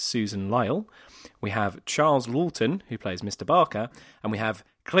plays Susan Lyle. We have Charles Lawton, who plays Mr. Barker. And we have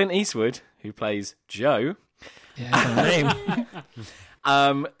Clint Eastwood, who plays Joe. Yeah,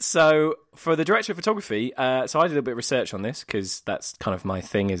 name. So for the director of photography, so I did a little bit of research on this because that's kind of my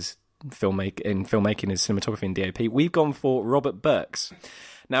thing is filmmaking is cinematography and DOP. We've gone for Robert Burks.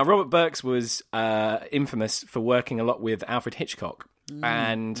 Now, Robert Burks was infamous for working a lot with Alfred Hitchcock.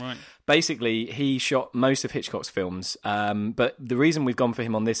 And basically, he shot most of Hitchcock's films. But the reason we've gone for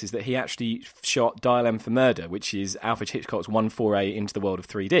him on this is that he actually shot Dial M for Murder, which is Alfred Hitchcock's one foray into the world of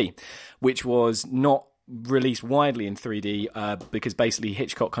 3D, which was not released widely in 3D because basically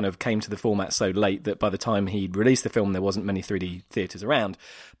Hitchcock kind of came to the format so late that by the time he'd released the film there wasn't many 3D theatres around,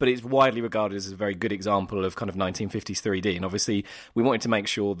 but it's widely regarded as a very good example of kind of 1950s 3D, and obviously we wanted to make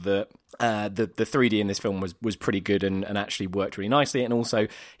sure that the 3D in this film was pretty good and actually worked really nicely, and also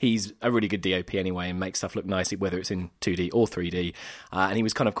he's a really good DOP anyway and makes stuff look nicely whether it's in 2D or 3D, and he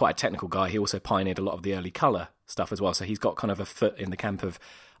was kind of quite a technical guy. He also pioneered a lot of the early colour stuff as well, so he's got kind of a foot in the camp of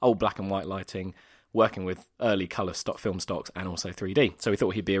old black and white lighting, working with early colour film stocks and also 3D. So we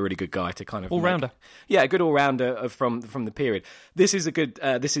thought he'd be a really good guy to kind of... All-rounder. Yeah, a good all-rounder from the period. This is a good...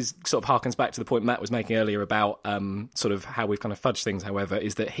 this is sort of harkens back to the point Matt was making earlier about sort of how we've kind of fudged things, however,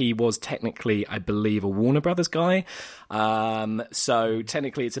 is that he was technically, I believe, a Warner Brothers guy. So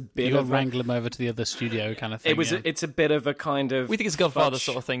technically it's a bit You got of... to wrangle him over to the other studio kind of thing. It's a bit of a kind of... We think it's Godfather fudge.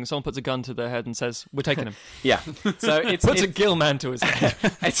 sort of thing. Someone puts a gun to their head and says, "We're taking him." Yeah. So it's... Puts a gill man to his head.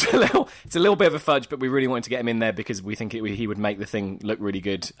 It's a little bit of a fudge, but we really wanted to get him in there because we think he would make the thing look really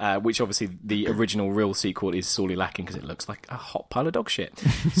good, which obviously the original real sequel is sorely lacking because it looks like a hot pile of dog shit.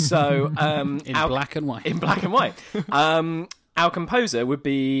 So in black and white. In black and white. Our composer would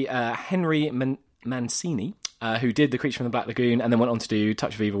be Henry Mancini, who did The Creature from the Black Lagoon and then went on to do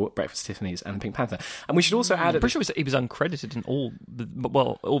Touch of Evil, Breakfast at Tiffany's and The Pink Panther. And we should also add... I'm pretty sure he was uncredited in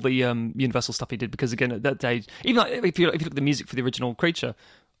all the Universal stuff he did, because again at that stage, even like, if you look at the music for the original Creature,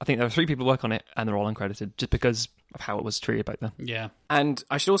 I think there were 3 people who work on it and they're all uncredited just because of how it was treated back then. Yeah. And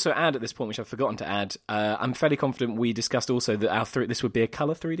I should also add at this point, which I've forgotten to add, I'm fairly confident we discussed also that this would be a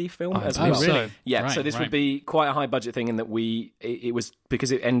colour 3D film as well. really? So, yeah, Right, so this right. would be quite a high budget thing in that it was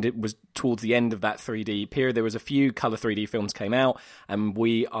because it was towards the end of that 3D period. There was a few colour 3D films came out, and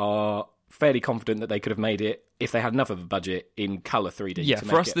we are fairly confident that they could have made it if they had enough of a budget in colour 3D. Yeah, to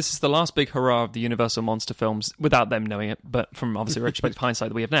for make us, it. this is the last big hurrah of the Universal monster films, without them knowing it, but from obviously retrospective hindsight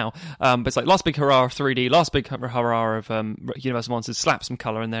that we have now. But it's like last big hurrah of 3D, last big hurrah of Universal monsters. Slap some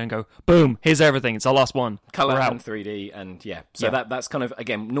colour in there and go, boom! Here's everything. It's our last one. Colour We're out. and 3D, and yeah. So that's kind of,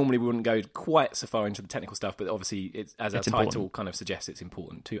 again, normally we wouldn't go quite so far into the technical stuff, but obviously, as our title important. kind of suggests, it's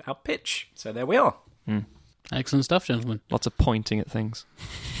important to our pitch. So there we are. Excellent stuff, gentlemen. Lots of pointing at things.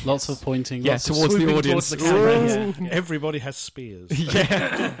 Lots of pointing. Yeah, lots of towards the swooping audience. towards the camera, yeah. Everybody has spears.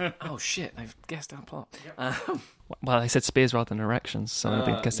 Oh shit! They've guessed our plot. Well, they said spears rather than erections, so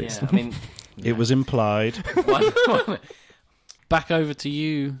I guess it's... I mean, It was implied. Back over to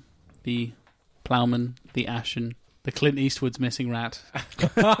you, the ploughman, the ashen, the Clint Eastwood's missing rat.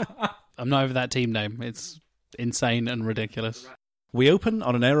 I'm not over that team name. It's insane and ridiculous. We open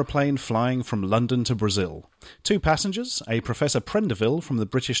on an aeroplane flying from London to Brazil. 2 passengers, a Professor Prendeville from the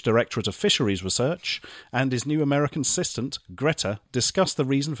British Directorate of Fisheries Research and his new American assistant, Greta, discuss the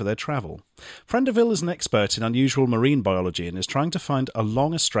reason for their travel. Prendeville is an expert in unusual marine biology and is trying to find a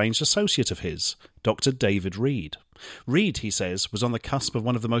long-estranged associate of his, Dr. David Reed. Reed, he says, was on the cusp of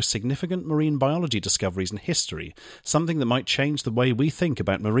one of the most significant marine biology discoveries in history, something that might change the way we think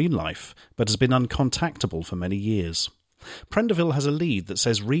about marine life, but has been uncontactable for many years. Prendeville has a lead that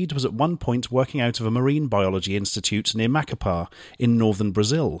says Reed was at one point working out of a marine biology institute near Macapá in northern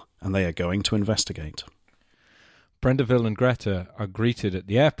Brazil, and they are going to investigate. Prendeville and Greta are greeted at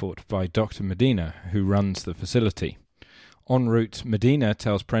the airport by Dr. Medina, who runs the facility. En route, Medina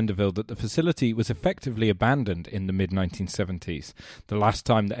tells Prendeville that the facility was effectively abandoned in the mid-1970s, the last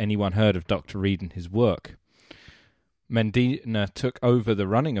time that anyone heard of Dr. Reed and his work. Medina took over the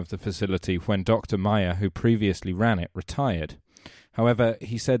running of the facility when Dr. Meyer, who previously ran it, retired. However,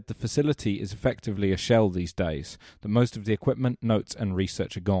 he said the facility is effectively a shell these days, that most of the equipment, notes and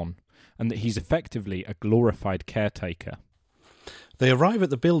research are gone, and that he's effectively a glorified caretaker. They arrive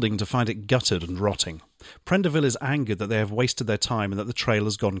at the building to find it gutted and rotting. Prendeville is angered that they have wasted their time and that the trail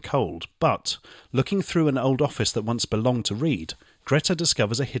has gone cold, but, looking through an old office that once belonged to Reed, Greta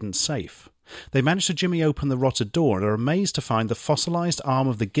discovers a hidden safe. They manage to jimmy open the rotted door and are amazed to find the fossilised arm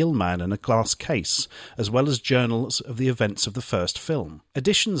of the gill man in a glass case, as well as journals of the events of the first film.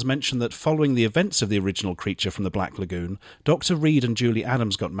 Additions mention that following the events of the original Creature from the Black Lagoon, Dr. Reed and Julie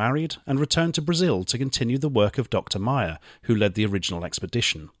Adams got married and returned to Brazil to continue the work of Dr. Meyer, who led the original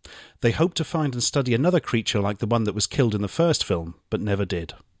expedition. They hope to find and study another creature like the one that was killed in the first film, but never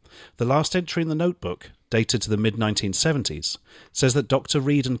did. The last entry in the notebook, dated to the mid-1970s, says that Dr.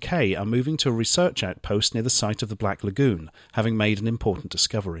 Reed and Kay are moving to a research outpost near the site of the Black Lagoon, having made an important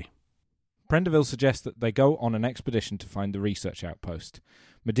discovery. Prendeville suggests that they go on an expedition to find the research outpost.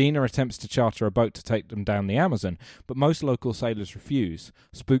 Medina attempts to charter a boat to take them down the Amazon, but most local sailors refuse,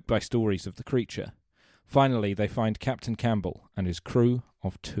 spooked by stories of the creature. Finally, they find Captain Campbell and his crew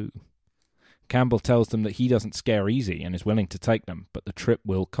of 2. Campbell tells them that he doesn't scare easy and is willing to take them, but the trip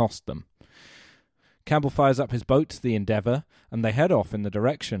will cost them. Campbell fires up his boat, the Endeavour, and they head off in the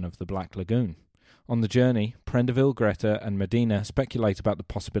direction of the Black Lagoon. On the journey, Prendeville, Greta, and Medina speculate about the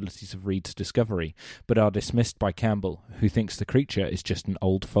possibilities of Reed's discovery, but are dismissed by Campbell, who thinks the creature is just an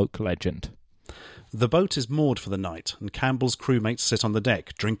old folk legend. The boat is moored for the night, and Campbell's crewmates sit on the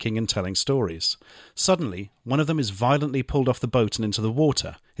deck, drinking and telling stories. Suddenly, one of them is violently pulled off the boat and into the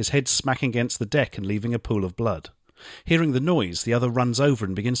water, his head smacking against the deck and leaving a pool of blood. Hearing the noise, the other runs over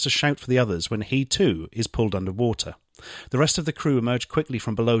and begins to shout for the others when he, too, is pulled under water. The rest of the crew emerge quickly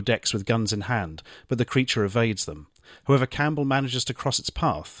from below decks with guns in hand, but the creature evades them. However, Campbell manages to cross its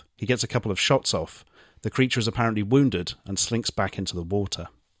path. He gets a couple of shots off. The creature is apparently wounded and slinks back into the water.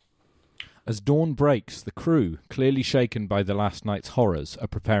 As dawn breaks, the crew, clearly shaken by the last night's horrors, are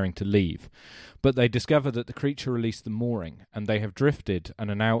preparing to leave. But they discover that the creature released the mooring, and they have drifted and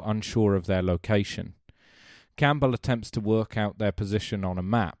are now unsure of their location. Campbell attempts to work out their position on a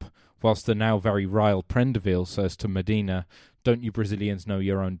map, whilst the now very riled Prendeville says to Medina, "Don't you Brazilians know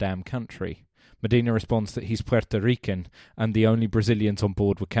your own damn country?" Medina responds that he's Puerto Rican, and the only Brazilians on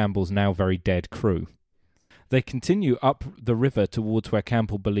board were Campbell's now very dead crew. They continue up the river towards where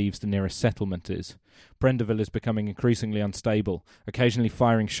Campbell believes the nearest settlement is. Prendeville is becoming increasingly unstable, occasionally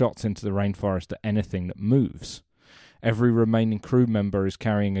firing shots into the rainforest at anything that moves. Every remaining crew member is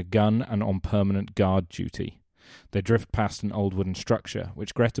carrying a gun and on permanent guard duty. They drift past an old wooden structure,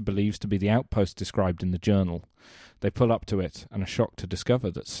 which Greta believes to be the outpost described in the journal. They pull up to it and are shocked to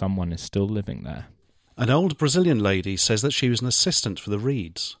discover that someone is still living there. An old Brazilian lady says that she was an assistant for the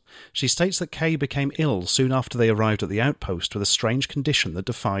Reeds. She states that Kay became ill soon after they arrived at the outpost with a strange condition that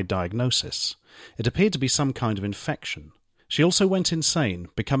defied diagnosis. It appeared to be some kind of infection. She also went insane,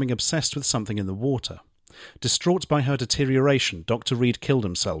 becoming obsessed with something in the water. Distraught by her deterioration, Dr. Reed killed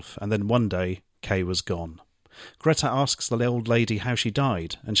himself, and then one day, Kay was gone. Greta asks the old lady how she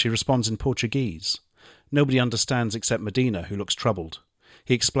died, and she responds in Portuguese. Nobody understands except Medina, who looks troubled.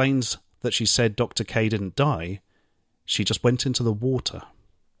 He explains that she said Dr. Kay didn't die, she just went into the water.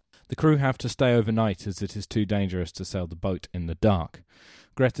 The crew have to stay overnight as it is too dangerous to sail the boat in the dark.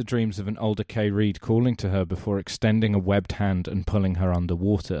 Greta dreams of an older Kay Reed calling to her before extending a webbed hand and pulling her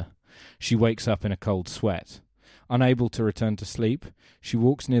underwater. She wakes up in a cold sweat. Unable to return to sleep, she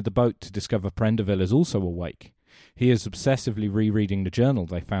walks near the boat to discover Prendeville is also awake. He is obsessively rereading the journal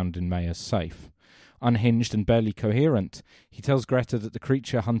they found in Maya's safe. Unhinged and barely coherent, he tells Greta that the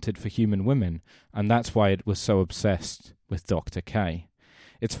creature hunted for human women, and that's why it was so obsessed with Dr. Kay.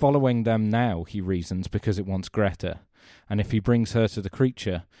 It's following them now, he reasons, because it wants Greta, and if he brings her to the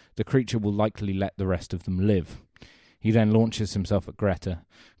creature will likely let the rest of them live. He then launches himself at Greta.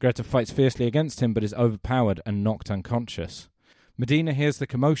 Greta fights fiercely against him, but is overpowered and knocked unconscious. Medina hears the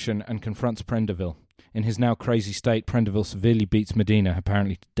commotion and confronts Prendeville. In his now crazy state, Prendeville severely beats Medina,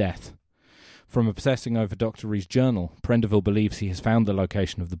 apparently to death. From obsessing over Dr. Reed's journal, Prendeville believes he has found the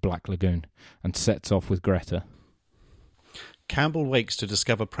location of the Black Lagoon, and sets off with Greta. Campbell wakes to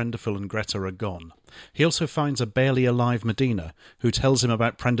discover Prendeville and Greta are gone. He also finds a barely alive Medina, who tells him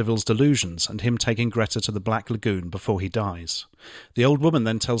about Prendeville's delusions and him taking Greta to the Black Lagoon before he dies. The old woman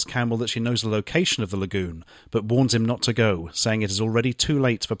then tells Campbell that she knows the location of the lagoon, but warns him not to go, saying it is already too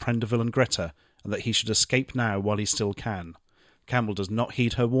late for Prendeville and Greta, and that he should escape now while he still can. Campbell does not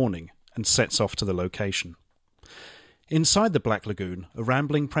heed her warning, and sets off to the location. Inside the Black Lagoon, a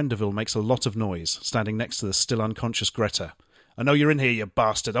rambling Prendeville makes a lot of noise, standing next to the still unconscious Greta. "I know you're in here, you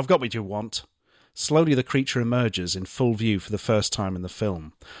bastard. I've got what you want." Slowly the creature emerges in full view for the first time in the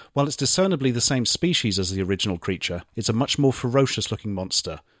film. While it's discernibly the same species as the original creature, it's a much more ferocious-looking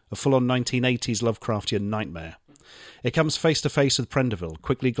monster, a full-on 1980s Lovecraftian nightmare. It comes face-to-face with Prendeville,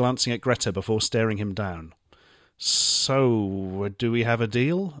 quickly glancing at Greta before staring him down. "So, do we have a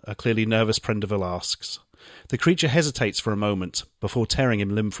deal?" a clearly nervous Prendeville asks. The creature hesitates for a moment, before tearing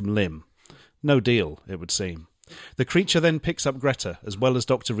him limb from limb. No deal, it would seem. The creature then picks up Greta, as well as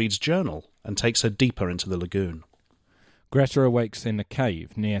Dr. Reed's journal, and takes her deeper into the lagoon. Greta awakes in a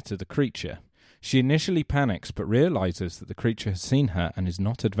cave near to the creature. She initially panics, but realises that the creature has seen her and is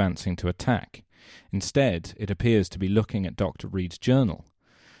not advancing to attack. Instead, it appears to be looking at Dr. Reed's journal.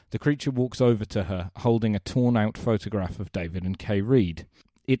 The creature walks over to her, holding a torn-out photograph of David and Kay Reed.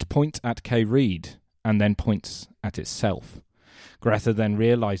 It points at Kay Reed, and then points at itself. Greta then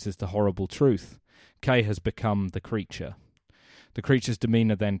realises the horrible truth. Kay has become the creature. The creature's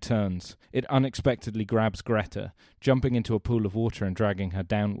demeanour then turns. It unexpectedly grabs Greta, jumping into a pool of water and dragging her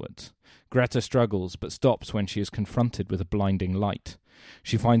downwards. Greta struggles, but stops when she is confronted with a blinding light.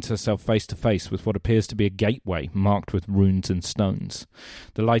 She finds herself face to face with what appears to be a gateway marked with runes and stones.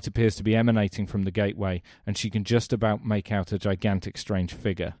 The light appears to be emanating from the gateway, and she can just about make out a gigantic strange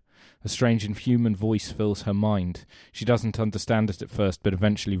figure. A strange inhuman voice fills her mind. She doesn't understand it at first, but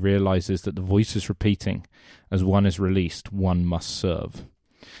eventually realizes that the voice is repeating, as one is released, one must serve.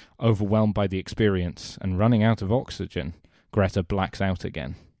 Overwhelmed by the experience, and running out of oxygen, Greta blacks out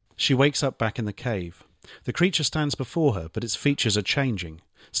again. She wakes up back in the cave. The creature stands before her, but its features are changing.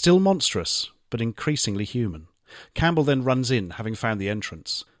 Still monstrous, but increasingly human. Campbell then runs in, having found the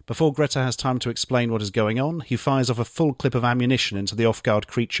entrance. Before Greta has time to explain what is going on, he fires off a full clip of ammunition into the off-guard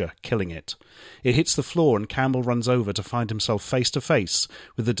creature, killing it. It hits the floor and Campbell runs over to find himself face to face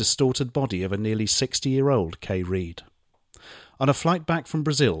with the distorted body of a nearly 60-year-old Kay Reed. On a flight back from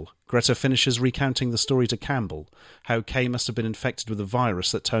Brazil, Greta finishes recounting the story to Campbell, how Kay must have been infected with a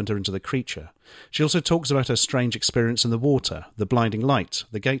virus that turned her into the creature. She also talks about her strange experience in the water, the blinding light,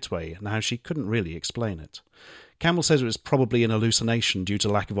 the gateway, and how she couldn't really explain it. Campbell says it was probably an hallucination due to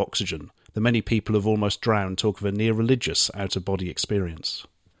lack of oxygen. The many people who've almost drowned talk of a near-religious out-of-body experience.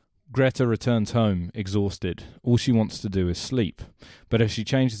 Greta returns home, exhausted. All she wants to do is sleep. But as she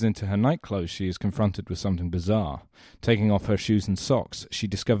changes into her nightclothes, she is confronted with something bizarre. Taking off her shoes and socks, she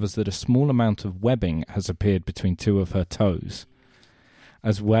discovers that a small amount of webbing has appeared between two of her toes,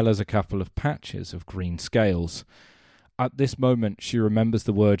 as well as a couple of patches of green scales. At this moment, she remembers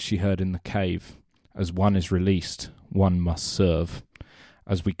the words she heard in the cave. As one is released, one must serve.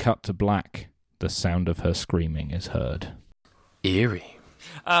 As we cut to black, the sound of her screaming is heard. Eerie.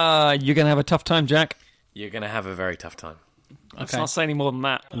 You're going to have a tough time, Jack. You're going to have a very tough time. Let's not say any more than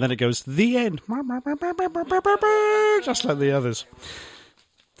that. And then it goes, the end, just like the others.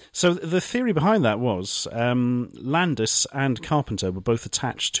 So the theory behind that was Landis and Carpenter were both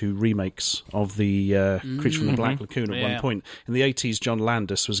attached to remakes of the Creature from the Black Lagoon at one point. In the 80s, John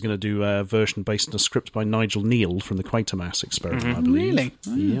Landis was going to do a version based on a script by Nigel Neal from the Quatermass experiment, I believe. Really?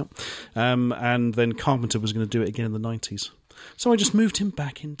 Yeah. And then Carpenter was going to do it again in the 90s. So I just moved him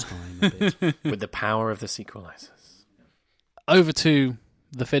back in time a bit. With the power of the sequelizers. Over to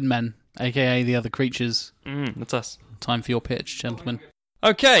the Fin Men, a.k.a. the other creatures. That's us. Time for your pitch, gentlemen.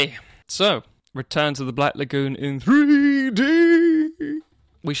 Okay, so, Return to the Black Lagoon in 3D.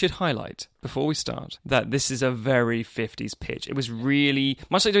 We should highlight, before we start, that this is a very 50s pitch. It was really,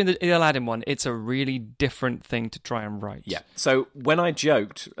 much like doing the Aladdin one, it's a really different thing to try and write. Yeah, so when I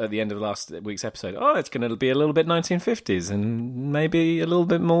joked at the end of last week's episode, it's going to be a little bit 1950s and maybe a little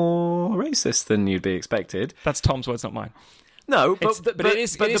bit more racist than you'd be expected. That's Tom's words, not mine. No, but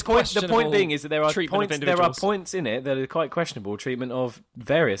the point being is that there are points in it that are quite questionable treatment of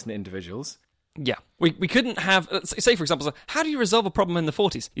various individuals. Yeah. We couldn't have... Say, for example, how do you resolve a problem in the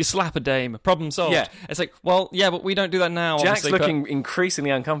 40s? You slap a dame, problem solved. Yeah. It's like, well, yeah, but we don't do that now. Jack's looking increasingly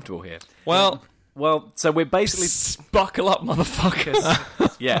uncomfortable here. Well, so we're basically... Buckle up,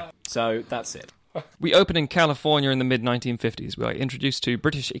 motherfuckers. Yeah, so that's it. We open in California in the mid-1950s. We are introduced to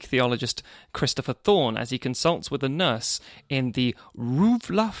British ichthyologist Christopher Thorne as he consults with a nurse in the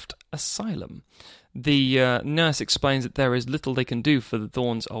Roofloft Asylum. The nurse explains that there is little they can do for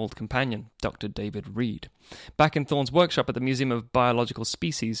Thorne's old companion, Dr. David Reed. Back in Thorne's workshop at the Museum of Biological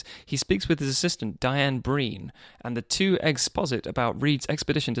Species, he speaks with his assistant, Diane Breen, and the two exposit about Reed's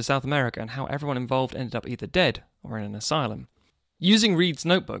expedition to South America and how everyone involved ended up either dead or in an asylum. Using Reed's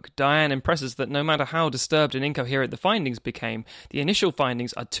notebook, Diane impresses that no matter how disturbed and incoherent the findings became, the initial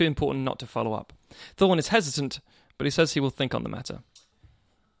findings are too important not to follow up. Thorne is hesitant, but he says he will think on the matter.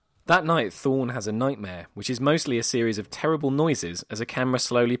 That night, Thorne has a nightmare, which is mostly a series of terrible noises as a camera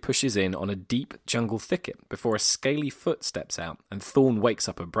slowly pushes in on a deep jungle thicket before a scaly foot steps out and Thorne wakes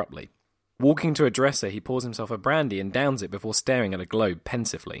up abruptly. Walking to a dresser, he pours himself a brandy and downs it before staring at a globe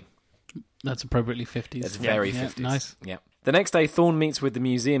pensively. That's appropriately 50s. That's very 50s. Nice. Yeah. The next day, Thorne meets with the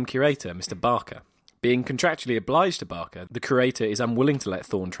museum curator, Mr. Barker. Being contractually obliged to Barker, the curator is unwilling to let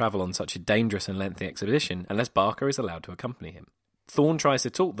Thorne travel on such a dangerous and lengthy expedition unless Barker is allowed to accompany him. Thorne tries to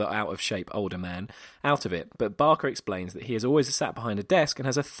talk the out-of-shape older man out of it, but Barker explains that he has always sat behind a desk and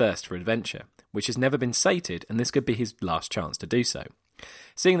has a thirst for adventure, which has never been sated, and this could be his last chance to do so.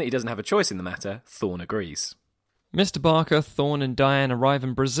 Seeing that he doesn't have a choice in the matter, Thorne agrees. Mr. Barker, Thorne and Diane arrive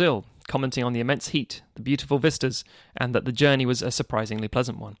in Brazil, commenting on the immense heat, the beautiful vistas, and that the journey was a surprisingly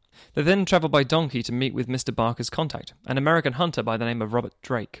pleasant one. They then travel by donkey to meet with Mr. Barker's contact, an American hunter by the name of Robert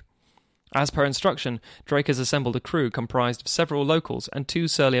Drake. As per instruction, Drake has assembled a crew comprised of several locals and two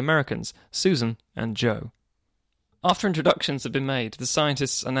surly Americans, Susan and Joe. After introductions had been made, the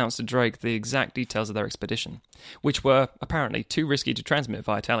scientists announced to Drake the exact details of their expedition, which were apparently too risky to transmit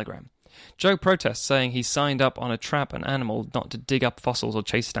via telegram. Joe protests, saying he signed up on a trap an animal not to dig up fossils or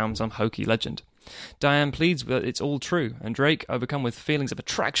chase down some hokey legend. Diane pleads that it's all true, and Drake, overcome with feelings of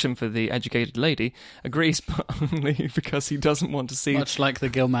attraction for the educated lady, agrees, but only because he doesn't want to see... Much like the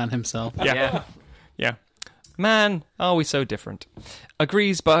Gillman himself. Yeah. Man, are we so different.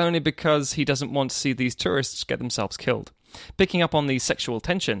 Agrees, but only because he doesn't want to see these tourists get themselves killed. Picking up on the sexual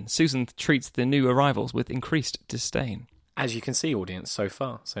tension, Susan treats the new arrivals with increased disdain. As you can see, audience, so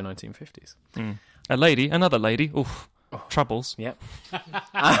far, so 1950s. Another lady, troubles. Yep.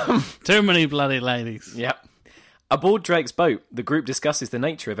 Too many bloody ladies. Yep. Aboard Drake's boat, the group discusses the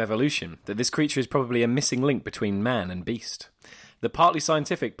nature of evolution, that this creature is probably a missing link between man and beast. The partly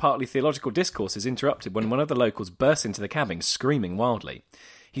scientific, partly theological discourse is interrupted when one of the locals bursts into the cabin, screaming wildly.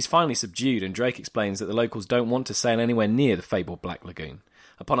 He's finally subdued, and Drake explains that the locals don't want to sail anywhere near the fabled Black Lagoon.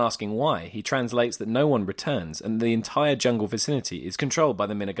 Upon asking why, he translates that no one returns, and the entire jungle vicinity is controlled by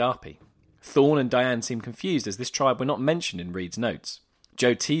the Minagapi. Thorne and Diane seem confused, as this tribe were not mentioned in Reed's notes.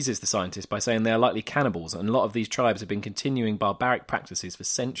 Joe teases the scientists by saying they are likely cannibals, and a lot of these tribes have been continuing barbaric practices for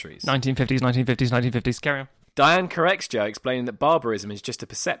centuries. 1950s, carry on. Diane corrects Joe, explaining that barbarism is just a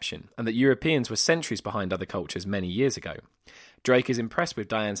perception, and that Europeans were centuries behind other cultures many years ago. Drake is impressed with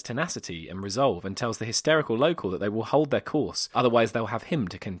Diane's tenacity and resolve, and tells the hysterical local that they will hold their course, otherwise they'll have him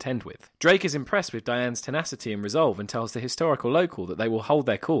to contend with. Drake is impressed with Diane's tenacity and resolve, and tells the historical local that they will hold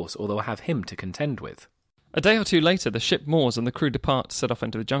their course, or they'll have him to contend with. A day or two later, the ship moors and the crew depart to set off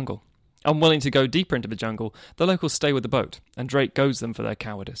into the jungle. Unwilling to go deeper into the jungle, the locals stay with the boat, and Drake goads them for their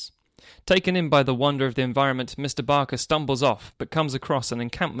cowardice. Taken in by the wonder of the environment, Mr. Barker stumbles off, but comes across an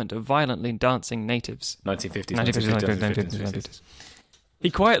encampment of violently dancing natives. 1950s. He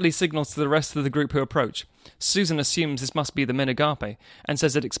quietly signals to the rest of the group who approach. Susan assumes this must be the Minagapi, and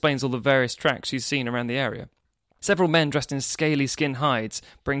says it explains all the various tracks she's seen around the area. Several men dressed in scaly skin hides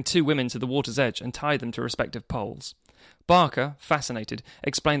bring two women to the water's edge and tie them to respective poles. Barker, fascinated,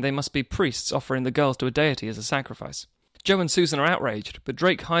 explained they must be priests offering the girls to a deity as a sacrifice. Joe and Susan are outraged, but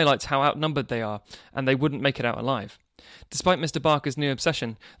Drake highlights how outnumbered they are, and they wouldn't make it out alive. Despite Mr. Barker's new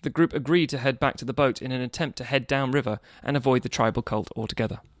obsession, the group agree to head back to the boat in an attempt to head downriver and avoid the tribal cult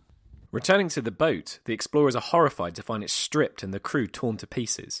altogether. Returning to the boat, the explorers are horrified to find it stripped and the crew torn to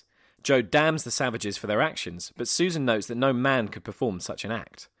pieces. Joe damns the savages for their actions, but Susan notes that no man could perform such an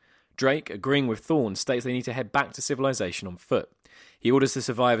act. Drake, agreeing with Thorne, states they need to head back to civilization on foot. He orders the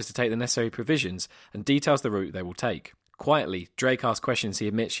survivors to take the necessary provisions and details the route they will take. Quietly, Drake asks questions he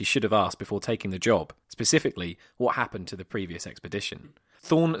admits he should have asked before taking the job, specifically, what happened to the previous expedition.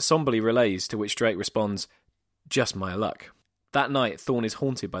 Thorne somberly relays, to which Drake responds, "Just my luck." That night, Thorne is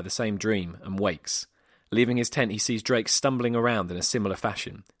haunted by the same dream and wakes. Leaving his tent, he sees Drake stumbling around in a similar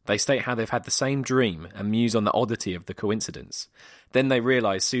fashion. They state how they've had the same dream and muse on the oddity of the coincidence. Then they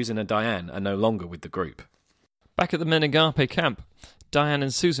realise Susan and Diane are no longer with the group. Back at the Minagapi camp, Diane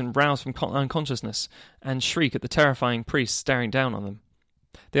and Susan rouse from unconsciousness and shriek at the terrifying priest staring down on them.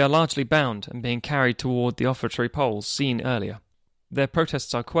 They are largely bound and being carried toward the offertory poles seen earlier. Their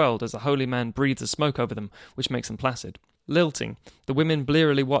protests are quelled as the holy man breathes a smoke over them, which makes them placid. Lilting, the women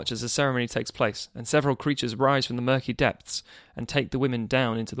blearily watch as the ceremony takes place, and several creatures rise from the murky depths and take the women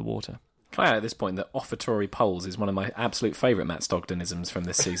down into the water. Can I add at this point that offertory poles is one of my absolute favourite Matt Stogdenisms from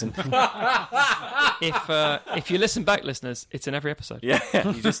this season? If you listen back, listeners, it's in every episode. Yeah,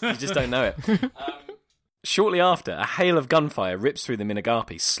 you just don't know it. Shortly after, a hail of gunfire rips through the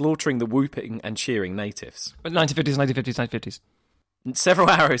Minagapi, slaughtering the whooping and cheering natives. 1950s. Several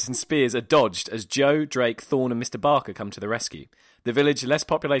arrows and spears are dodged as Joe, Drake, Thorne and Mr. Barker come to the rescue. The village, less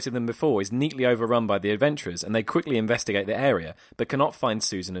populated than before, is neatly overrun by the adventurers, and they quickly investigate the area, but cannot find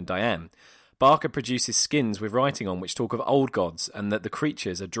Susan and Diane. Barker produces skins with writing on which talk of old gods, and that the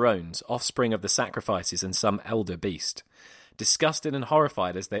creatures are drones, offspring of the sacrifices and some elder beast. Disgusted and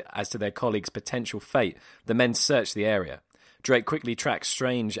horrified as to their colleagues' potential fate, the men search the area. Drake quickly tracks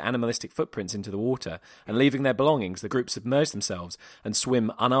strange animalistic footprints into the water, and leaving their belongings, the group submerge themselves and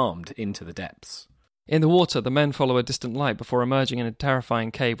swim unarmed into the depths. In the water, the men follow a distant light before emerging in a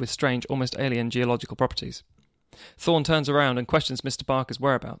terrifying cave with strange, almost alien geological properties. Thorne turns around and questions Mr. Barker's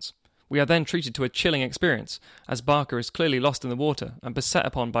whereabouts. We are then treated to a chilling experience, as Barker is clearly lost in the water and beset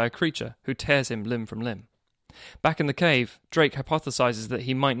upon by a creature who tears him limb from limb. Back in the cave, Drake hypothesizes that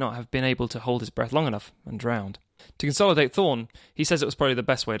he might not have been able to hold his breath long enough and drowned. To consolidate Thorne, he says it was probably the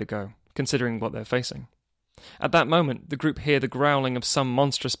best way to go, considering what they're facing. At that moment, the group hear the growling of some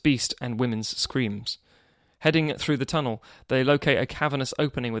monstrous beast and women's screams. Heading through the tunnel, they locate a cavernous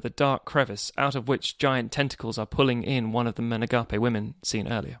opening with a dark crevice, out of which giant tentacles are pulling in one of the Menagape women seen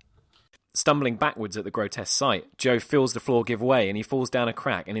earlier. Stumbling backwards at the grotesque sight, Joe feels the floor give way and he falls down a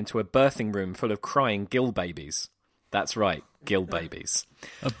crack and into a birthing room full of crying gill babies. That's right, gill babies.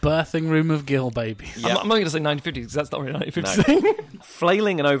 A birthing room of gill babies. Yep. I'm not going to say 1950s because that's not really a 1950s thing.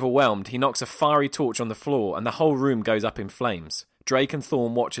 Flailing and overwhelmed, he knocks a fiery torch on the floor and the whole room goes up in flames. Drake and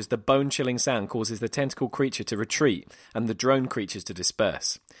Thorne watch as the bone-chilling sound causes the tentacle creature to retreat and the drone creatures to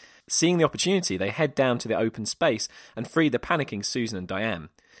disperse. Seeing the opportunity, they head down to the open space and free the panicking Susan and Diane.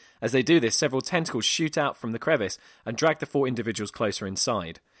 As they do this, several tentacles shoot out from the crevice and drag the 4 individuals closer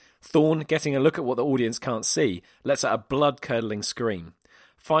inside. Thorne, getting a look at what the audience can't see, lets out a blood-curdling scream.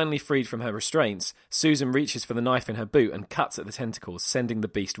 Finally freed from her restraints, Susan reaches for the knife in her boot and cuts at the tentacles, sending the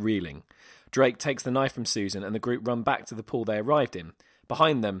beast reeling. Drake takes the knife from Susan and the group run back to the pool they arrived in.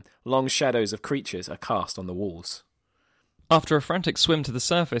 Behind them, long shadows of creatures are cast on the walls. After a frantic swim to the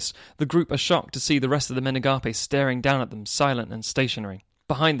surface, the group are shocked to see the rest of the Menagape staring down at them, silent and stationary.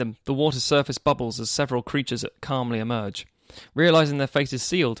 Behind them, the water's surface bubbles as several creatures calmly emerge. Realising their fate is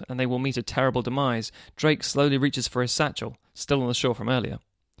sealed and they will meet a terrible demise, Drake slowly reaches for his satchel, still on the shore from earlier.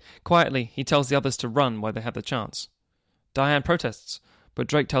 Quietly, he tells the others to run while they have the chance. Diane protests, but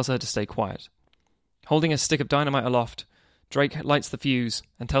Drake tells her to stay quiet. Holding a stick of dynamite aloft, Drake lights the fuse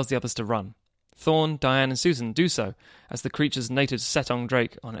and tells the others to run. Thorne, Diane and Susan do so, as the creature's natives set on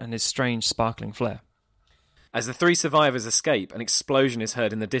Drake and his strange sparkling flare. As the 3 survivors escape, an explosion is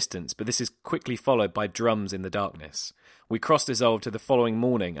heard in the distance, but this is quickly followed by drums in the darkness. We cross-dissolve to the following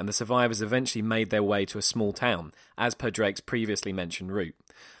morning, and the survivors eventually made their way to a small town, as per Drake's previously mentioned route.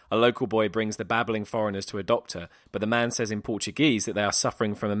 A local boy brings the babbling foreigners to a doctor, but the man says in Portuguese that they are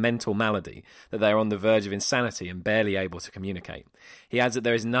suffering from a mental malady, that they are on the verge of insanity and barely able to communicate. He adds that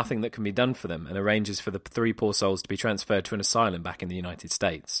there is nothing that can be done for them, and arranges for the 3 poor souls to be transferred to an asylum back in the United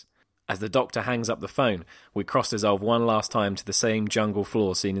States. As the doctor hangs up the phone, we cross-dissolve one last time to the same jungle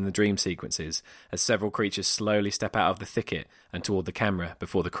floor seen in the dream sequences, as several creatures slowly step out of the thicket and toward the camera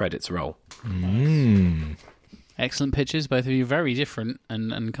before the credits roll. Excellent pictures, both of you. Very different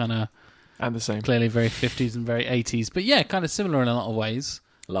and kind of... And the same. Clearly very 50s and very 80s. But yeah, kind of similar in a lot of ways.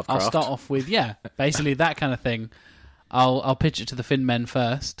 Lovecraft. I'll start off with, basically that kind of thing. I'll pitch it to the Fin Men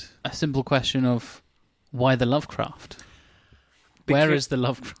first. A simple question of, why the Lovecraft? Where is the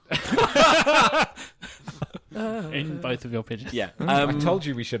Lovecraft? In both of your pitches. Yeah. I told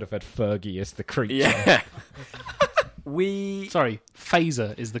you we should have had Fergie as the creature. Yeah. Sorry,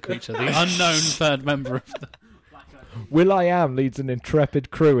 Phaser is the creature, the unknown third member of the... Will.i.am leads an intrepid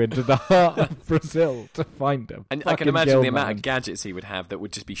crew into the heart of Brazil to find him. And I can imagine the amount of gadgets he would have that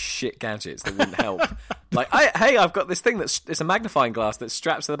would just be shit gadgets that wouldn't help. Like, I've got this thing it's a magnifying glass that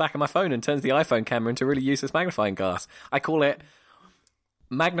straps to the back of my phone and turns the iPhone camera into a really useless magnifying glass. I call it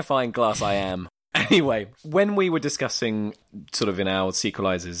Magnifying Glass I Am. Anyway, when we were discussing sort of in our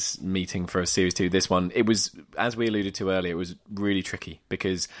sequelizers meeting for a Series 2, this one, it was, as we alluded to earlier, it was really tricky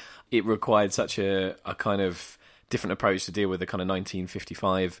because it required such a kind of different approach to deal with the kind of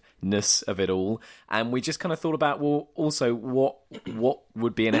 1955-ness of it all. And we just kind of thought about, well, also what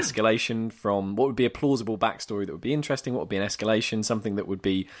would be an escalation from, what would be a plausible backstory that would be interesting, what would be an escalation, something that would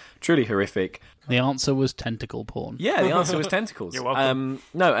be truly horrific. The answer was tentacle porn. Yeah, the answer was tentacles. You're welcome.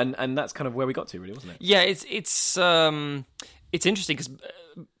 No, and that's kind of where we got to, really, wasn't it? Yeah, it's interesting because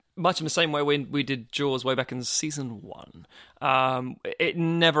much in the same way when we did Jaws way back in season 1, it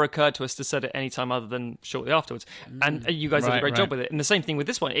never occurred to us to set it any time other than shortly afterwards. And you guys did a great job with it. And the same thing with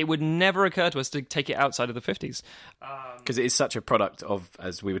this one. It would never occur to us to take it outside of the 50s. Because it is such a product of,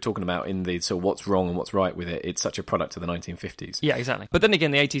 as we were talking about in the so what's wrong and what's right with it, it's such a product of the 1950s. Yeah, exactly. But then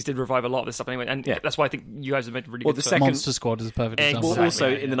again, the 80s did revive a lot of this stuff anyway, and that's why I think you guys have made really good the stuff. second Monster Squad is a perfect example. Well,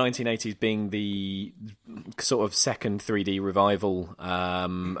 also in the 1980s being the sort of second 3D revival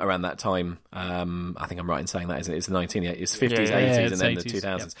around that time. I think I'm right in saying that, isn't it? It's the 1980s, it's 50s, 80s, and then the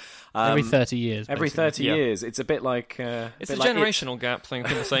 2000s. Yep. Every 30 years. Every 30 years. It's a bit like... it's a generational gap thing.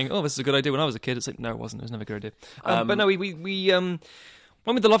 People saying, oh, this is a good idea when I was a kid. It's like, no, it wasn't. It was never a good idea. But no, we went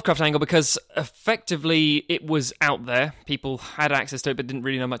with the Lovecraft angle because effectively it was out there. People had access to it but didn't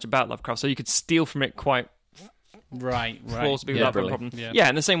really know much about Lovecraft. So you could steal from it quite... Right. plausibly without a problem. Yeah,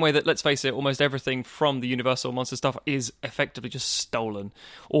 in the same way that, let's face it, almost everything from the Universal monster stuff is effectively just stolen.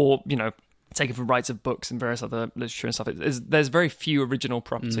 Or, taken from rights of books and various other literature and stuff. There's very few original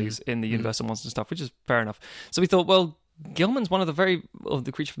properties in the Universal monster stuff, which is fair enough. So we thought, well, Gilman's one of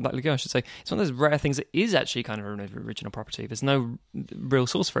the Creature from Black Lagoon, I should say. It's one of those rare things that is actually kind of an original property. There's no real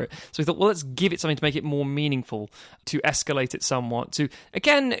source for it. So we thought, well, let's give it something to make it more meaningful, to escalate it somewhat, to,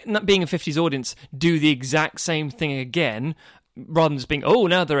 again, not being a 50s audience, do the exact same thing again, rather than just being, oh,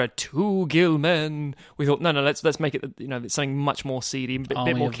 now there are 2 gill men. We thought, no, let's make it, it's something much more seedy, bit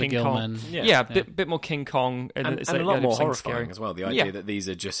more King Kong. Bit more King Kong, and a lot more horrifying as well. The idea that these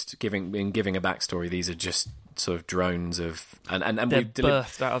are just giving a backstory. These are just sort of drones of and they're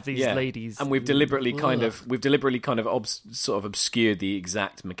birthed out of these ladies, and we've deliberately kind of sort of obscured the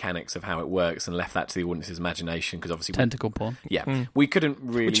exact mechanics of how it works and left that to the audience's imagination, because obviously tentacle porn. We couldn't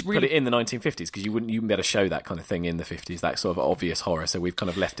really put it in the 1950s because you wouldn't be able to show that kind of thing in the 50s, that sort of obvious horror. So we've kind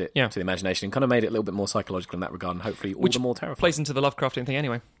of left it to the imagination and kind of made it a little bit more psychological in that regard, and hopefully all the more terrifying. Plays into the Lovecraftian thing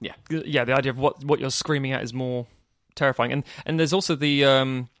anyway. The idea of what you're screaming at is more terrifying, and there's also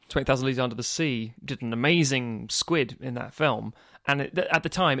the 20,000 Leagues Under the Sea did an amazing squid in that film, and at the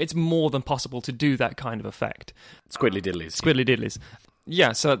time it's more than possible to do that kind of effect. Squiddly diddlies.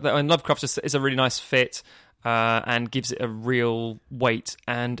 Yeah, so and Lovecraft is a really nice fit, and gives it a real weight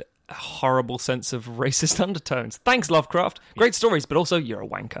and a horrible sense of racist undertones. Thanks, Lovecraft. Great stories, but also you're a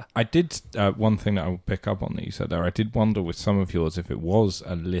wanker. I did one thing that I will pick up on that you said there. I did wonder with some of yours if it was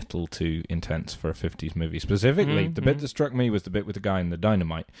a little too intense for a 50s movie. Specifically, the bit that struck me was the bit with the guy in the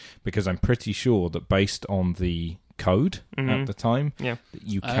dynamite, because I'm pretty sure that based on the code at the time,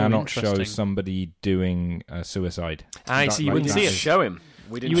 you cannot show somebody doing suicide. So you wouldn't see it. Show him.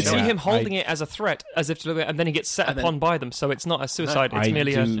 You would see him holding it as a threat, as if to, and then he gets set upon by them. So it's not a suicide; it's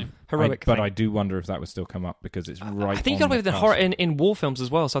merely a heroic thing. But I do wonder if that would still come up, because it's right. I think you got away with the horror in war films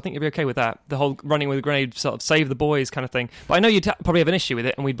as well, so I think you'd be okay with that. The whole running with a grenade, sort of save the boys kind of thing. But I know you'd probably have an issue with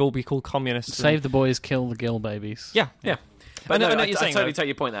it, and we'd all be called communists. Save the boys, kill the gill babies. Yeah. But I totally take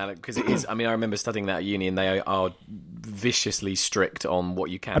your point, Alec, because it is. I mean, I remember studying that at uni, and they are viciously strict on what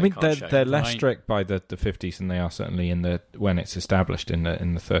you can. I mean, and can't show. They're less strict by the 50s than they are certainly when it's established in the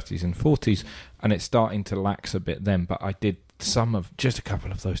 30s and 40s, and it's starting to lax a bit then. But I did just a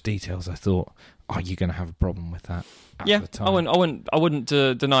couple of those details. I thought, are you going to have a problem with that? At the time? I wouldn't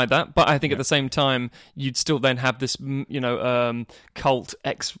deny that, but I think at the same time you'd still then have this, cult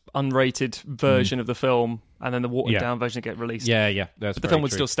unrated version of the film, and then the watered down version would get released. But the film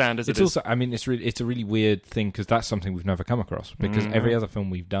would still stand as it is. Also, I mean, it's a really weird thing, because that's something we've never come across, because every other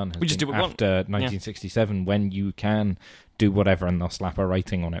film we've done has been after 1967, when you can do whatever and they'll slap a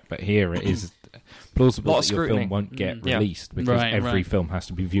rating on it. But here it is plausible that your film won't get released, because every film has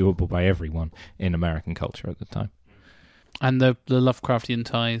to be viewable by everyone in American culture at the time. And the Lovecraftian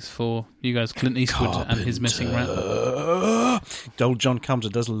ties for you guys, Clint Eastwood and his missing rat. Old John Carpenter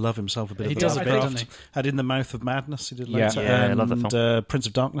does love himself a bit. He of does a bit, doesn't he? Had In the Mouth of Madness, he did later. I love that film. Prince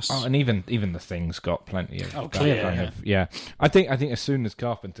of Darkness. Oh, and even The Thing's got plenty of that clearly, kind of. I think as soon as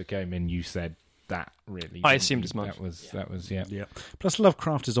Carpenter came in, you said that really. I assumed as much. That was. Plus,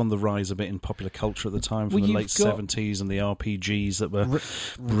 Lovecraft is on the rise a bit in popular culture at the time, from the late 70s and the RPGs that were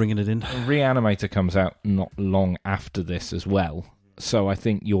bringing it in. Reanimator comes out not long after this as well, so I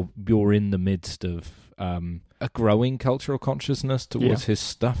think you're in the midst of a growing cultural consciousness towards his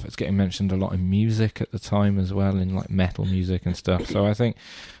stuff. It's getting mentioned a lot in music at the time as well, in like metal music and stuff. So I think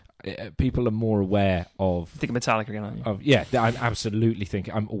people are more aware of. Think of Metallica again, aren't you? I'm absolutely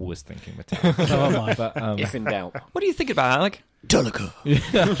thinking. I'm always thinking Metallica. So am I. But, if in doubt, what do you think about, Alec?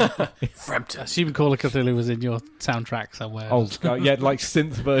 Metallica. Frampton. Assuming Call of Cthulhu was in your soundtrack somewhere. Oh, God, like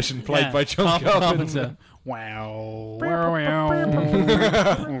synth version played by John Carpenter. Wow.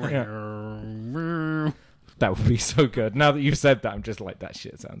 That would be so good. Now that you've said that, I'm just like, that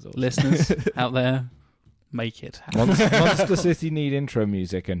shit sounds awesome. Listeners out there, make it happen. Monster City need intro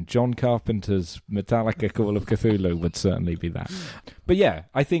music, and John Carpenter's Metallica Call of Cthulhu would certainly be that. But yeah,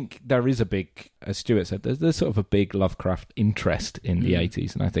 I think there is a big, as Stuart said, there's sort of a big Lovecraft interest in the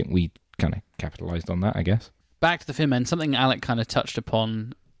 80s, and I think we kind of capitalised on that, I guess. Back to the film, and something Alec kind of touched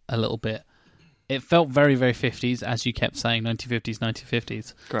upon a little bit. It felt very, very 50s, as you kept saying,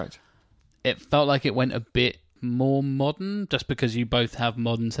 1950s. Correct. It felt like it went a bit more modern, just because you both have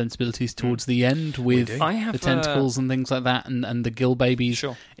modern sensibilities towards the end with the tentacles and things like that, and the gill babies.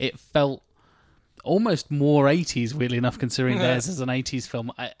 Sure. It felt almost more 80s, weirdly enough, considering theirs is an 80s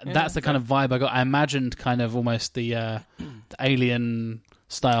film. That's the kind of vibe I got. I imagined kind of almost the alien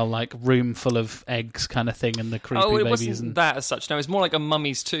style, like room full of eggs kind of thing, and the creepy Oh, it babies. wasn't that as such. No, it's more like a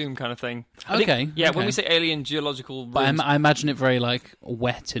mummy's tomb kind of thing. I think- Okay, yeah, okay. when we say alien geological But rooms, I imagine it very like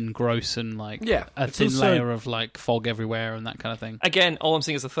wet and gross and like Yeah, a it's thin also- layer of like fog everywhere and that kind of thing. again, all I'm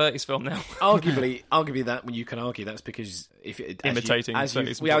seeing is a 30s film now. Arguably, that you can argue that's because if it, Imitating as you,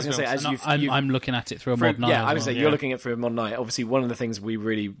 30s well, I was going to say, films. as And you've, I'm looking at it through a through- modern eye. yeah, as I would well. say you're looking at it through a modern eye. Obviously, one of the things we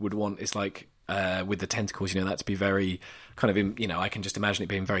really would want is like with the tentacles, that to be very kind of, I can just imagine it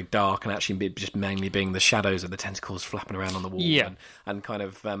being very dark and actually just mainly being the shadows of the tentacles flapping around on the wall. Yeah. and kind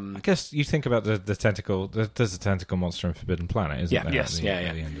of. I guess you think about the tentacle. There's a tentacle monster in Forbidden Planet, isn't Yeah, there? yes, at the yeah.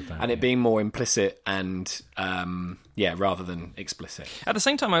 end of that, and it being more implicit and rather than explicit. At the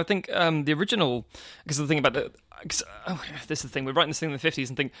same time, I think the original, because the thing about this is the thing, we're writing this thing in the 50s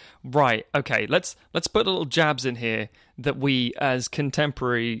and think, right, okay, let's put little jabs in here that we as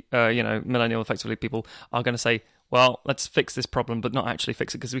contemporary, millennial effectively people are going to say, well, let's fix this problem, but not actually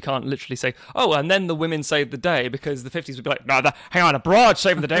fix it, because we can't literally say, oh, and then the women saved the day, because the 50s would be like, no, hang on, a broad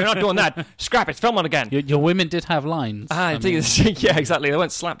saving the day, we're not doing that, scrap it, film it again. Your women did have lines. I think yeah, exactly, they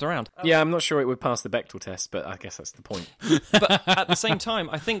weren't slapped around. Yeah, I'm not sure it would pass the Bechdel test, but I guess that's the point. But at the same time,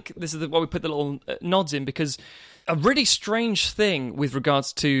 I think this is why we put the little nods in, because a really strange thing with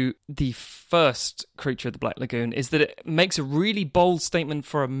regards to the first Creature of the Black Lagoon is that it makes a really bold statement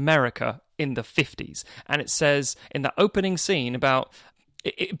for America in the 50s. And it says in that opening scene about...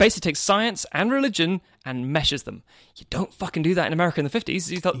 It basically takes science and religion and meshes them. You don't fucking do that in America in the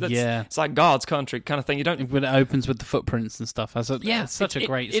 50s. You thought it's like God's country kind of thing. You don't... When it opens with the footprints and stuff. It's such a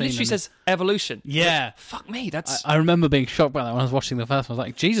great scene. It literally says evolution. Yeah. Like, fuck me, that's... I remember being shocked by that when I was watching the first one. I was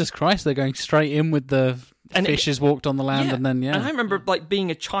like, Jesus Christ, they're going straight in with the fishes walked on the land and then, And I remember like being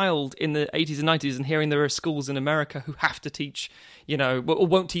a child in the 80s and 90s and hearing there are schools in America who have to teach, or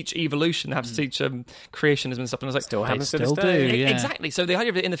won't teach evolution, have to teach creationism and stuff. And I was like, Still happens to still this day. do. Yeah. Exactly. So the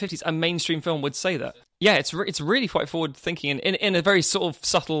idea of it in the 50s, a mainstream film would say that. Yeah, it's really quite forward thinking in a very sort of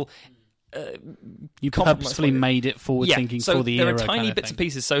subtle... You purposefully made it forward thinking so for the there era. are tiny kind of bits thing. and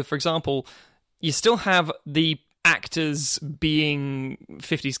pieces. So, for example, you still have the actors being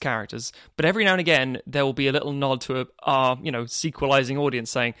 50s characters, but every now and again there will be a little nod to our sequelizing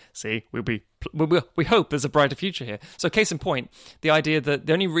audience saying, see, we hope there's a brighter future here. So case in point, the idea that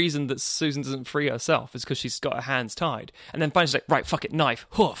the only reason that Susan doesn't free herself is because she's got her hands tied, and then finally she's like, right, fuck it, knife,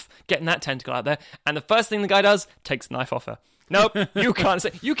 hoof, getting that tentacle out there, and the first thing the guy does, takes the knife off her. Nope, you can't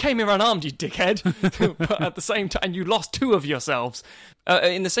say. You came here unarmed, you dickhead. But at the same time, you lost two of yourselves.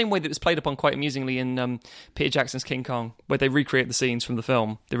 In the same way that it's played upon quite amusingly in Peter Jackson's King Kong, where they recreate the scenes from the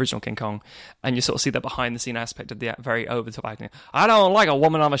film, the original King Kong, and you sort of see that behind-the-scene aspect of the very over-the-top acting. I don't like a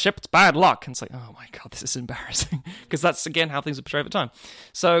woman on a ship, it's bad luck. And it's like, oh my God, this is embarrassing. Because that's, again, how things were portrayed at the time.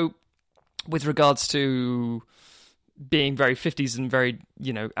 So, with regards to being very 50s and very,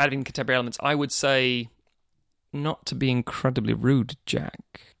 adding contemporary elements, I would say... not to be incredibly rude, Jack,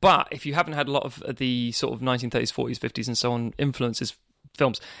 but if you haven't had a lot of the sort of 1930s, 40s, 50s and so on influences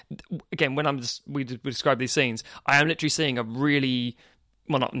films, again, when we describe these scenes, I am literally seeing a really,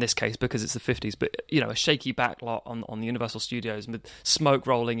 well, not in this case because it's the 50s, but, a shaky backlot on the Universal Studios with smoke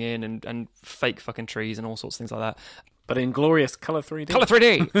rolling in and fake fucking trees and all sorts of things like that. But in glorious colour 3D. Colour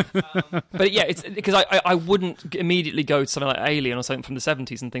 3D! But yeah, it's because I wouldn't immediately go to something like Alien or something from the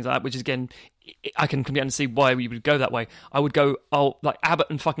 70s and things like that, which is, again, I can completely see why we would go that way. I would go, like Abbott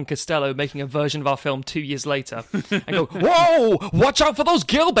and fucking Costello making a version of our film 2 years later and go, whoa, watch out for those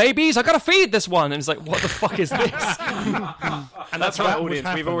gill babies, I gotta feed this one. And it's like, what the fuck is this? And that's right, audience.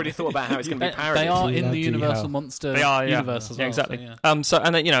 We've already thought about how it's going to be parodied. They are in the Bloody Universal hell. Monster They are, universe as well. exactly. So, yeah. So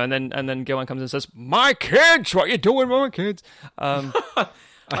and then and then Gilman comes in and says, "My kids, what you doing, with my kids?" I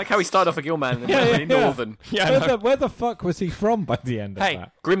like how he started off a Gillman and then went northern. Where the fuck was he from by the end of Hey,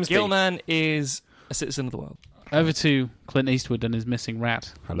 that? Grimsby. Gilman is a citizen of the world. Over to Clint Eastwood and his missing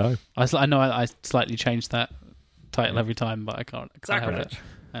rat. Hello. I know I slightly changed that title every time, but I can't help it. Sacrilege.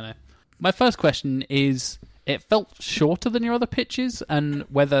 I know. My first question is, it felt shorter than your other pitches, and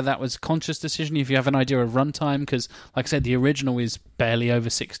whether that was a conscious decision, if you have an idea of runtime, because, like I said, the original is barely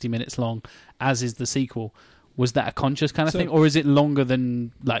over 60 minutes long, as is the sequel. Was that a conscious kind of thing, or is it longer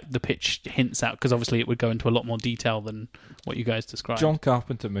than like the pitch hints out? Because obviously it would go into a lot more detail than what you guys described. John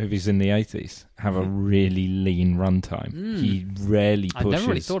Carpenter movies in the 80s have a really lean runtime. He rarely pushes... I never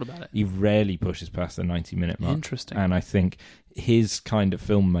really thought about it. He rarely pushes past the 90-minute mark. Interesting. And I think his kind of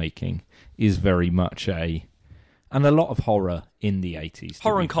filmmaking is very much and a lot of horror in the 80s.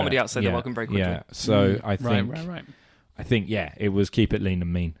 Horror and comedy outside the welcome very quickly. Yeah, so I think... Right. I think, it was keep it lean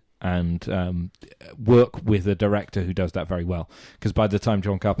and mean. and work with a director who does that very well. Because by the time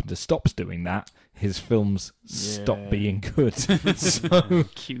John Carpenter stops doing that, his films stop being good. So,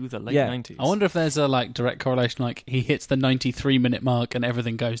 Cue the late Yeah. 90s. I wonder if there's a direct correlation, like he hits the 93-minute mark and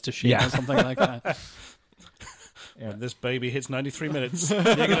everything goes to shit or something like that. When this baby hits 93 minutes, you're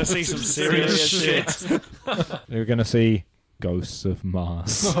going to see some serious shit. you're going to see Ghosts of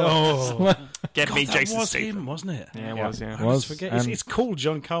Mars. Oh, Get me that Jason was Statham. him, wasn't it? Yeah, it was, yeah. I always forget. and- It's called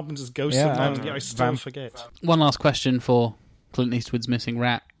John Carpenter's Ghosts Yeah, of Mars. and Yeah, I still Van- forget. One last question for Clint Eastwood's Missing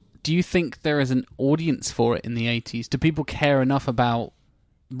Rat. Do you think there is an audience for it in the 80s? Do people care enough about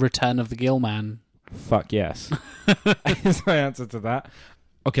Return of the Gill Man? Fuck yes. Is my answer to that.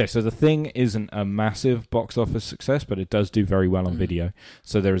 Okay, so The Thing isn't a massive box office success, but it does do very well on video.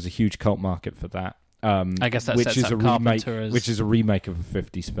 So there is a huge cult market for that. I guess that which sets is up a remake, Carpenter as... which is a remake of a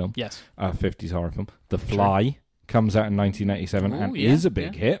 50s film, Yes. 50s horror film. The Fly comes out in 1987 and yeah, is a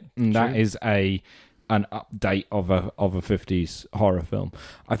big hit, and that True. is an update of a 50s horror film.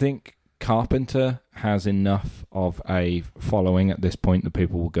 I think Carpenter has enough of a following at this point that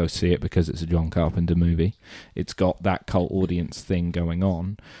people will go see it because it's a John Carpenter movie. It's got that cult audience thing going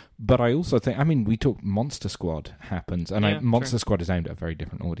on. But I also think, we talk Monster Squad happens, and Yeah, Monster true. Squad is aimed at a very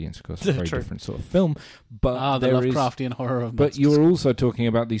different audience, of course. It's a very True. different sort of film. But the there is, Lovecraftian horror of but monsters. you're also talking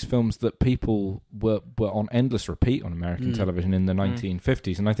about these films that people were on endless repeat on American television in the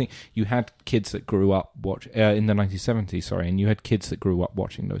 1950s, and I think you had kids that grew up in the 1970s, sorry, and you had kids that grew up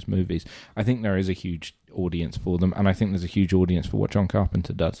watching those movies. I think there is a huge audience for them, and I think there's a huge audience for what John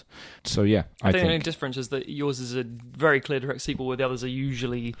Carpenter does. So yeah, I think the only difference is that yours is a very clear direct sequel, where the others are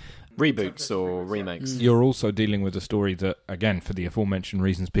usually Reboots or remakes. you're also dealing with a story that, again, for the aforementioned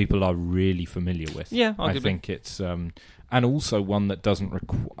reasons, people are really familiar with. Yeah, I arguably. think it's and also one that doesn't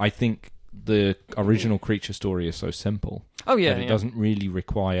I think the original Creature story is so simple Oh yeah, that it yeah. doesn't really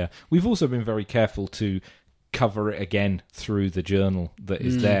require. We've also been very careful to cover it again through the journal that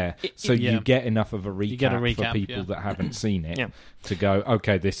is there, so yeah. you get enough of a recap, You get a for recap, people yeah. that haven't seen it Yeah. to go,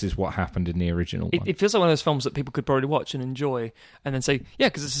 okay, this is what happened in the original one. It feels like one of those films that people could probably watch and enjoy, and then say, "Yeah,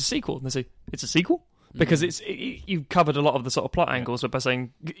 because it's a sequel." And they say, "It's a sequel." Because you've covered a lot of the sort of plot angles, but by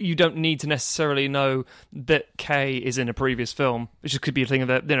saying you don't need to necessarily know that Kay is in a previous film, it just could be a thing of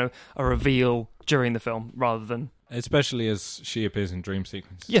a reveal during the film rather than Especially as she appears in dream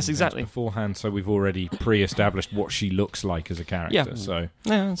sequences. Yes, and things exactly. beforehand, so we've already pre-established what she looks like as a character. Yeah. So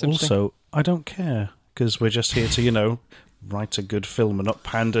yeah. That's interesting. Also, I don't care, because we're just here to, write a good film and not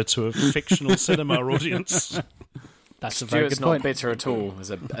pander to a fictional cinema audience. That's a very Stuart's good not point. bitter at all.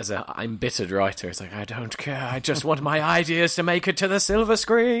 As a embittered writer, it's like, I don't care. I just want my ideas to make it to the silver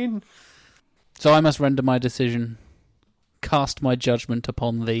screen. So I must render my decision, cast my judgment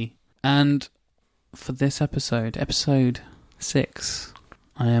upon thee. And for this episode 6,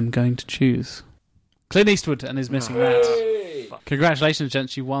 I am going to choose Clint Eastwood and his Missing Rat. Congratulations,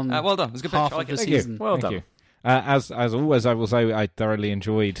 gents. You won well done. It was a good half pitch. I of like the it. Thank you. season. Well Thank done. you. As always, I will say I thoroughly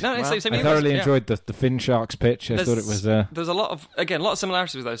enjoyed. No, Well, same I here. thoroughly Yeah. enjoyed the Fin Sharks pitch. I thought it was. There's a lot of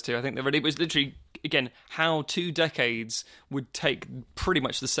similarities with those two. I think it was literally how 2 decades would take pretty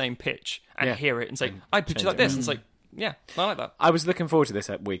much the same pitch and Yeah. hear it and say, And "I picture change like it. this." And it's like, yeah, I like that. I was looking forward to this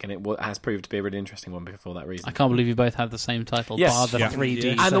week, and it has proved to be a really interesting one for that reason. I can't believe you both had the same title, Yes. bar the Yeah. 3D.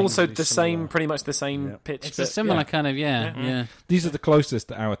 Yeah. And thing. also Really the similar. pretty much the same Yeah. pitch. It's a but- similar yeah. kind of, yeah. These are the closest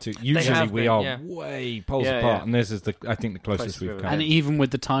to our two. Usually have we been, are yeah. way poles Yeah, apart, yeah. and this is I think the closest Closest we've we've come. And even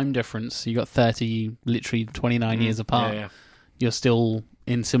with the time difference, you got 30, literally 29 years apart. Yeah. You're still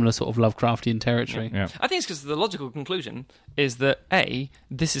in similar sort of Lovecraftian territory. Yeah. I think it's because the logical conclusion is that A,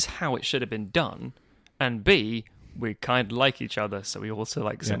 this is how it should have been done, and B, we kind of like each other, so we also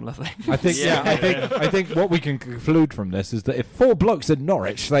like similar things. I think, I think what we can conclude from this is that if 4 blokes in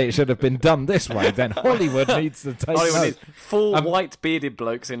Norwich say it should have been done this way, then Hollywood needs to take Hollywood note. is full white bearded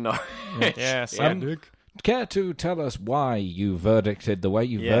blokes in Norwich. Yes. Yeah. Care to tell us why you verdicted the way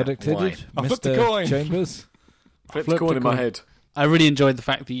you Yeah, verdicted why? it, I flipped the Mr. coin. Chambers? Flipped Flip the coin the in my coin. head. I really enjoyed the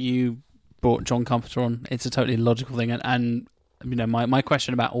fact that you brought John Carpenter on. It's a totally logical thing. And my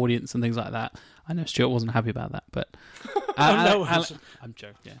question about audience and things like that, I know Stuart wasn't happy about that, but no. I'm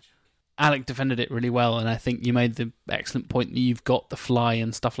joking. Yeah. Alec defended it really well, and I think you made the excellent point that you've got The Fly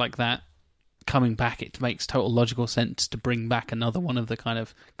and stuff like that coming back. It makes total logical sense to bring back another one of the kind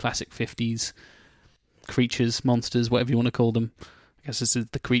of classic 50s creatures, monsters, whatever you want to call them. I guess this is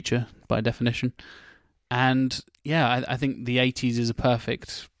the creature by definition. And yeah, I think the 80s is a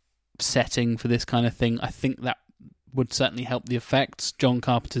perfect setting for this kind of thing. I think that would certainly help the effects. John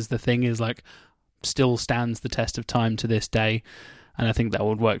Carpenter's The Thing is still stands the test of time to this day, and I think that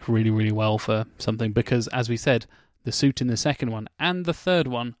would work really, really well for something, because as we said, the suit in the second one and the third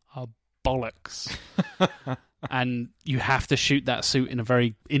one are bollocks. And you have to shoot that suit in a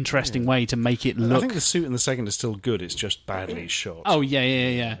very interesting way to make it look... I think the suit in the second is still good, it's just badly shot. Oh,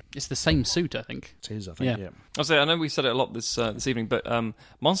 yeah. It's the same suit, I think. It is, I think, yeah. I know we said it a lot this evening, but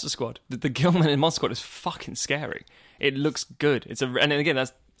Monster Squad, the Gilman in Monster Squad is fucking scary. It looks good. And again,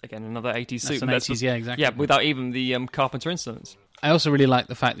 that's another 80s suit. That's an 80s, yeah, exactly. Yeah, without even the Carpenter incidents. I also really like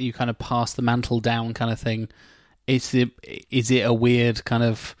the fact that you kind of pass the mantle down kind of thing. Is it a weird kind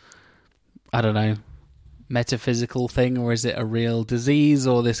of, I don't know, metaphysical thing, or is it a real disease,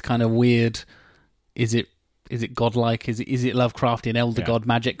 or this kind of weird, is it godlike, is it Lovecraftian elder god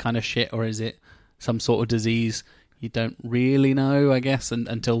magic kind of shit, or is it some sort of disease? You don't really know, I guess,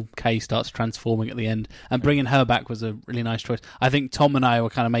 until Kay starts transforming at the end. And bringing her back was a really nice choice. I think Tom and I were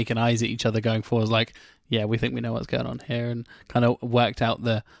kind of making eyes at each other going forward, like, yeah, we think we know what's going on here, and kind of worked out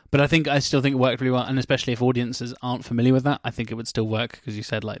the... But I still think it worked really well, and especially if audiences aren't familiar with that, I think it would still work, because you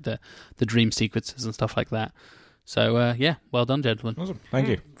said, like, the dream sequences and stuff like that. So, well done, gentlemen. Awesome. Thank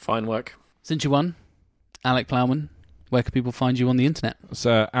you. Fine work. Since you won, Alec Plowman, where can people find you on the internet? It's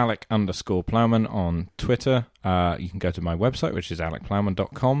Alec_Plowman on Twitter. You can go to my website, which is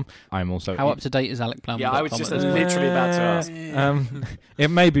alecplowman.com. I'm also... How up to date is Alec Plowman? Yeah, I was just literally about to ask. It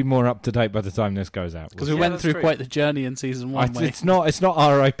may be more up to date by the time this goes out. Because we went through quite the journey in season 1. It's not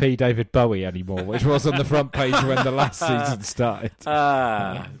R.I.P. David Bowie anymore, which was on the front page when the last season started.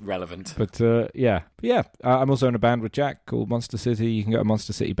 Relevant. But I'm also in a band with Jack called Monster City. You can go to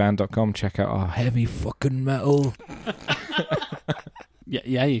monstercityband.com, check out our heavy fucking metal.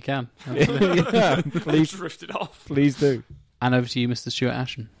 Yeah, you can. Please drifted off. Please do. And over to you, Mr. Stuart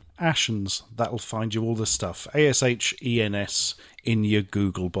Ashen. Ashens, that'll find you all the stuff. ASHENS in your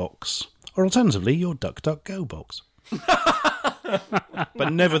Google box. Or alternatively, your DuckDuckGo box.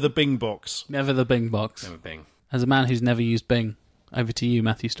 But never the Bing box. Never the Bing box. Never Bing. As a man who's never used Bing, over to you,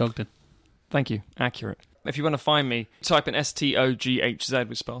 Matthew Stogden. Thank you. Accurate. If you want to find me, type in STOGHZ,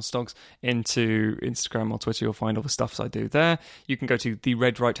 which spells Stogs, into Instagram or Twitter. You'll find all the stuff I do there. You can go to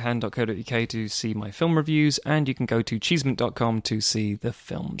theredrighthand.co.uk to see my film reviews, and you can go to cheesemint.com to see the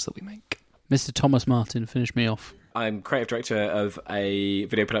films that we make. Mr. Thomas Martin, finish me off. I'm creative director of a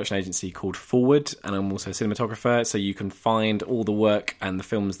video production agency called Forward, and I'm also a cinematographer, so you can find all the work and the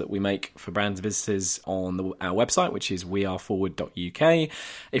films that we make for brands and businesses on our website, which is weareforward.uk.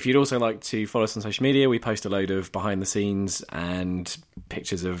 If you'd also like to follow us on social media, we post a load of behind the scenes and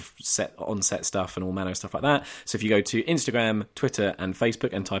pictures of on-set stuff and all manner of stuff like that. So if you go to Instagram, Twitter and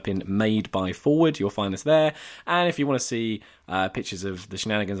Facebook and type in Made by Forward, you'll find us there. And if you want to see pictures of the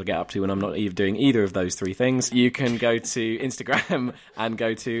shenanigans I get up to when I'm not doing either of those three things, you can go to Instagram and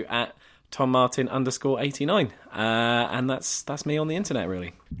go to @TomMartin_89, and that's me on the internet,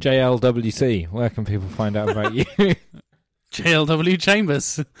 really. JLWC, where can people find out about you? JLW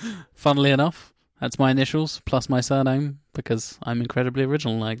Chambers. Funnily enough, that's my initials plus my surname, because I'm incredibly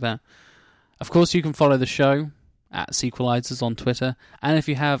original like that. Of course, you can follow the show at Sequelizers on Twitter, and if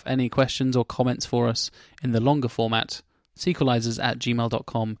you have any questions or comments for us in the longer format,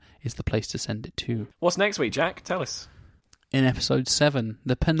 sequelizers@gmail.com is the place to send it to. What's next week, Jack? Tell us. In episode 7,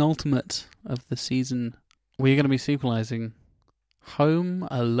 the penultimate of the season, we're going to be sequelizing Home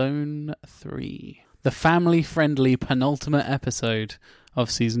Alone 3. The family-friendly penultimate episode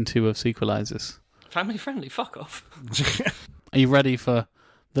of season 2 of Sequelizers. Family-friendly? Fuck off. Are you ready for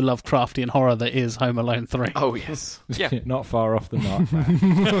the Lovecraftian horror that is Home Alone 3? Oh, yes. Yeah. Not far off the mark,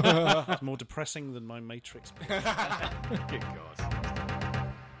 man. It's more depressing than my Matrix. Good God.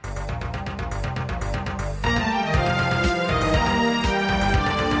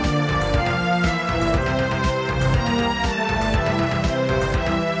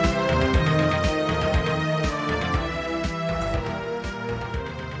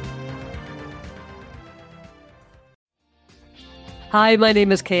 Hi, my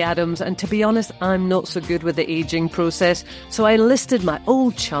name is Kay Adams, and to be honest, I'm not so good with the ageing process, so I enlisted my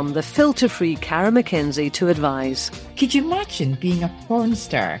old chum, the filter-free Cara McKenzie, to advise. Could you imagine being a porn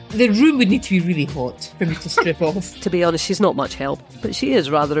star? The room would need to be really hot for me to strip off. To be honest, she's not much help, but she is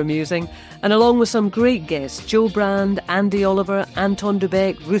rather amusing. And along with some great guests, Joe Brand, Andy Oliver, Anton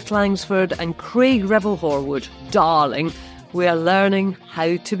Dubek, Ruth Langsford and Craig Revel-Horwood, darling, we are learning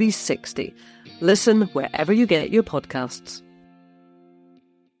how to be 60. Listen wherever you get your podcasts.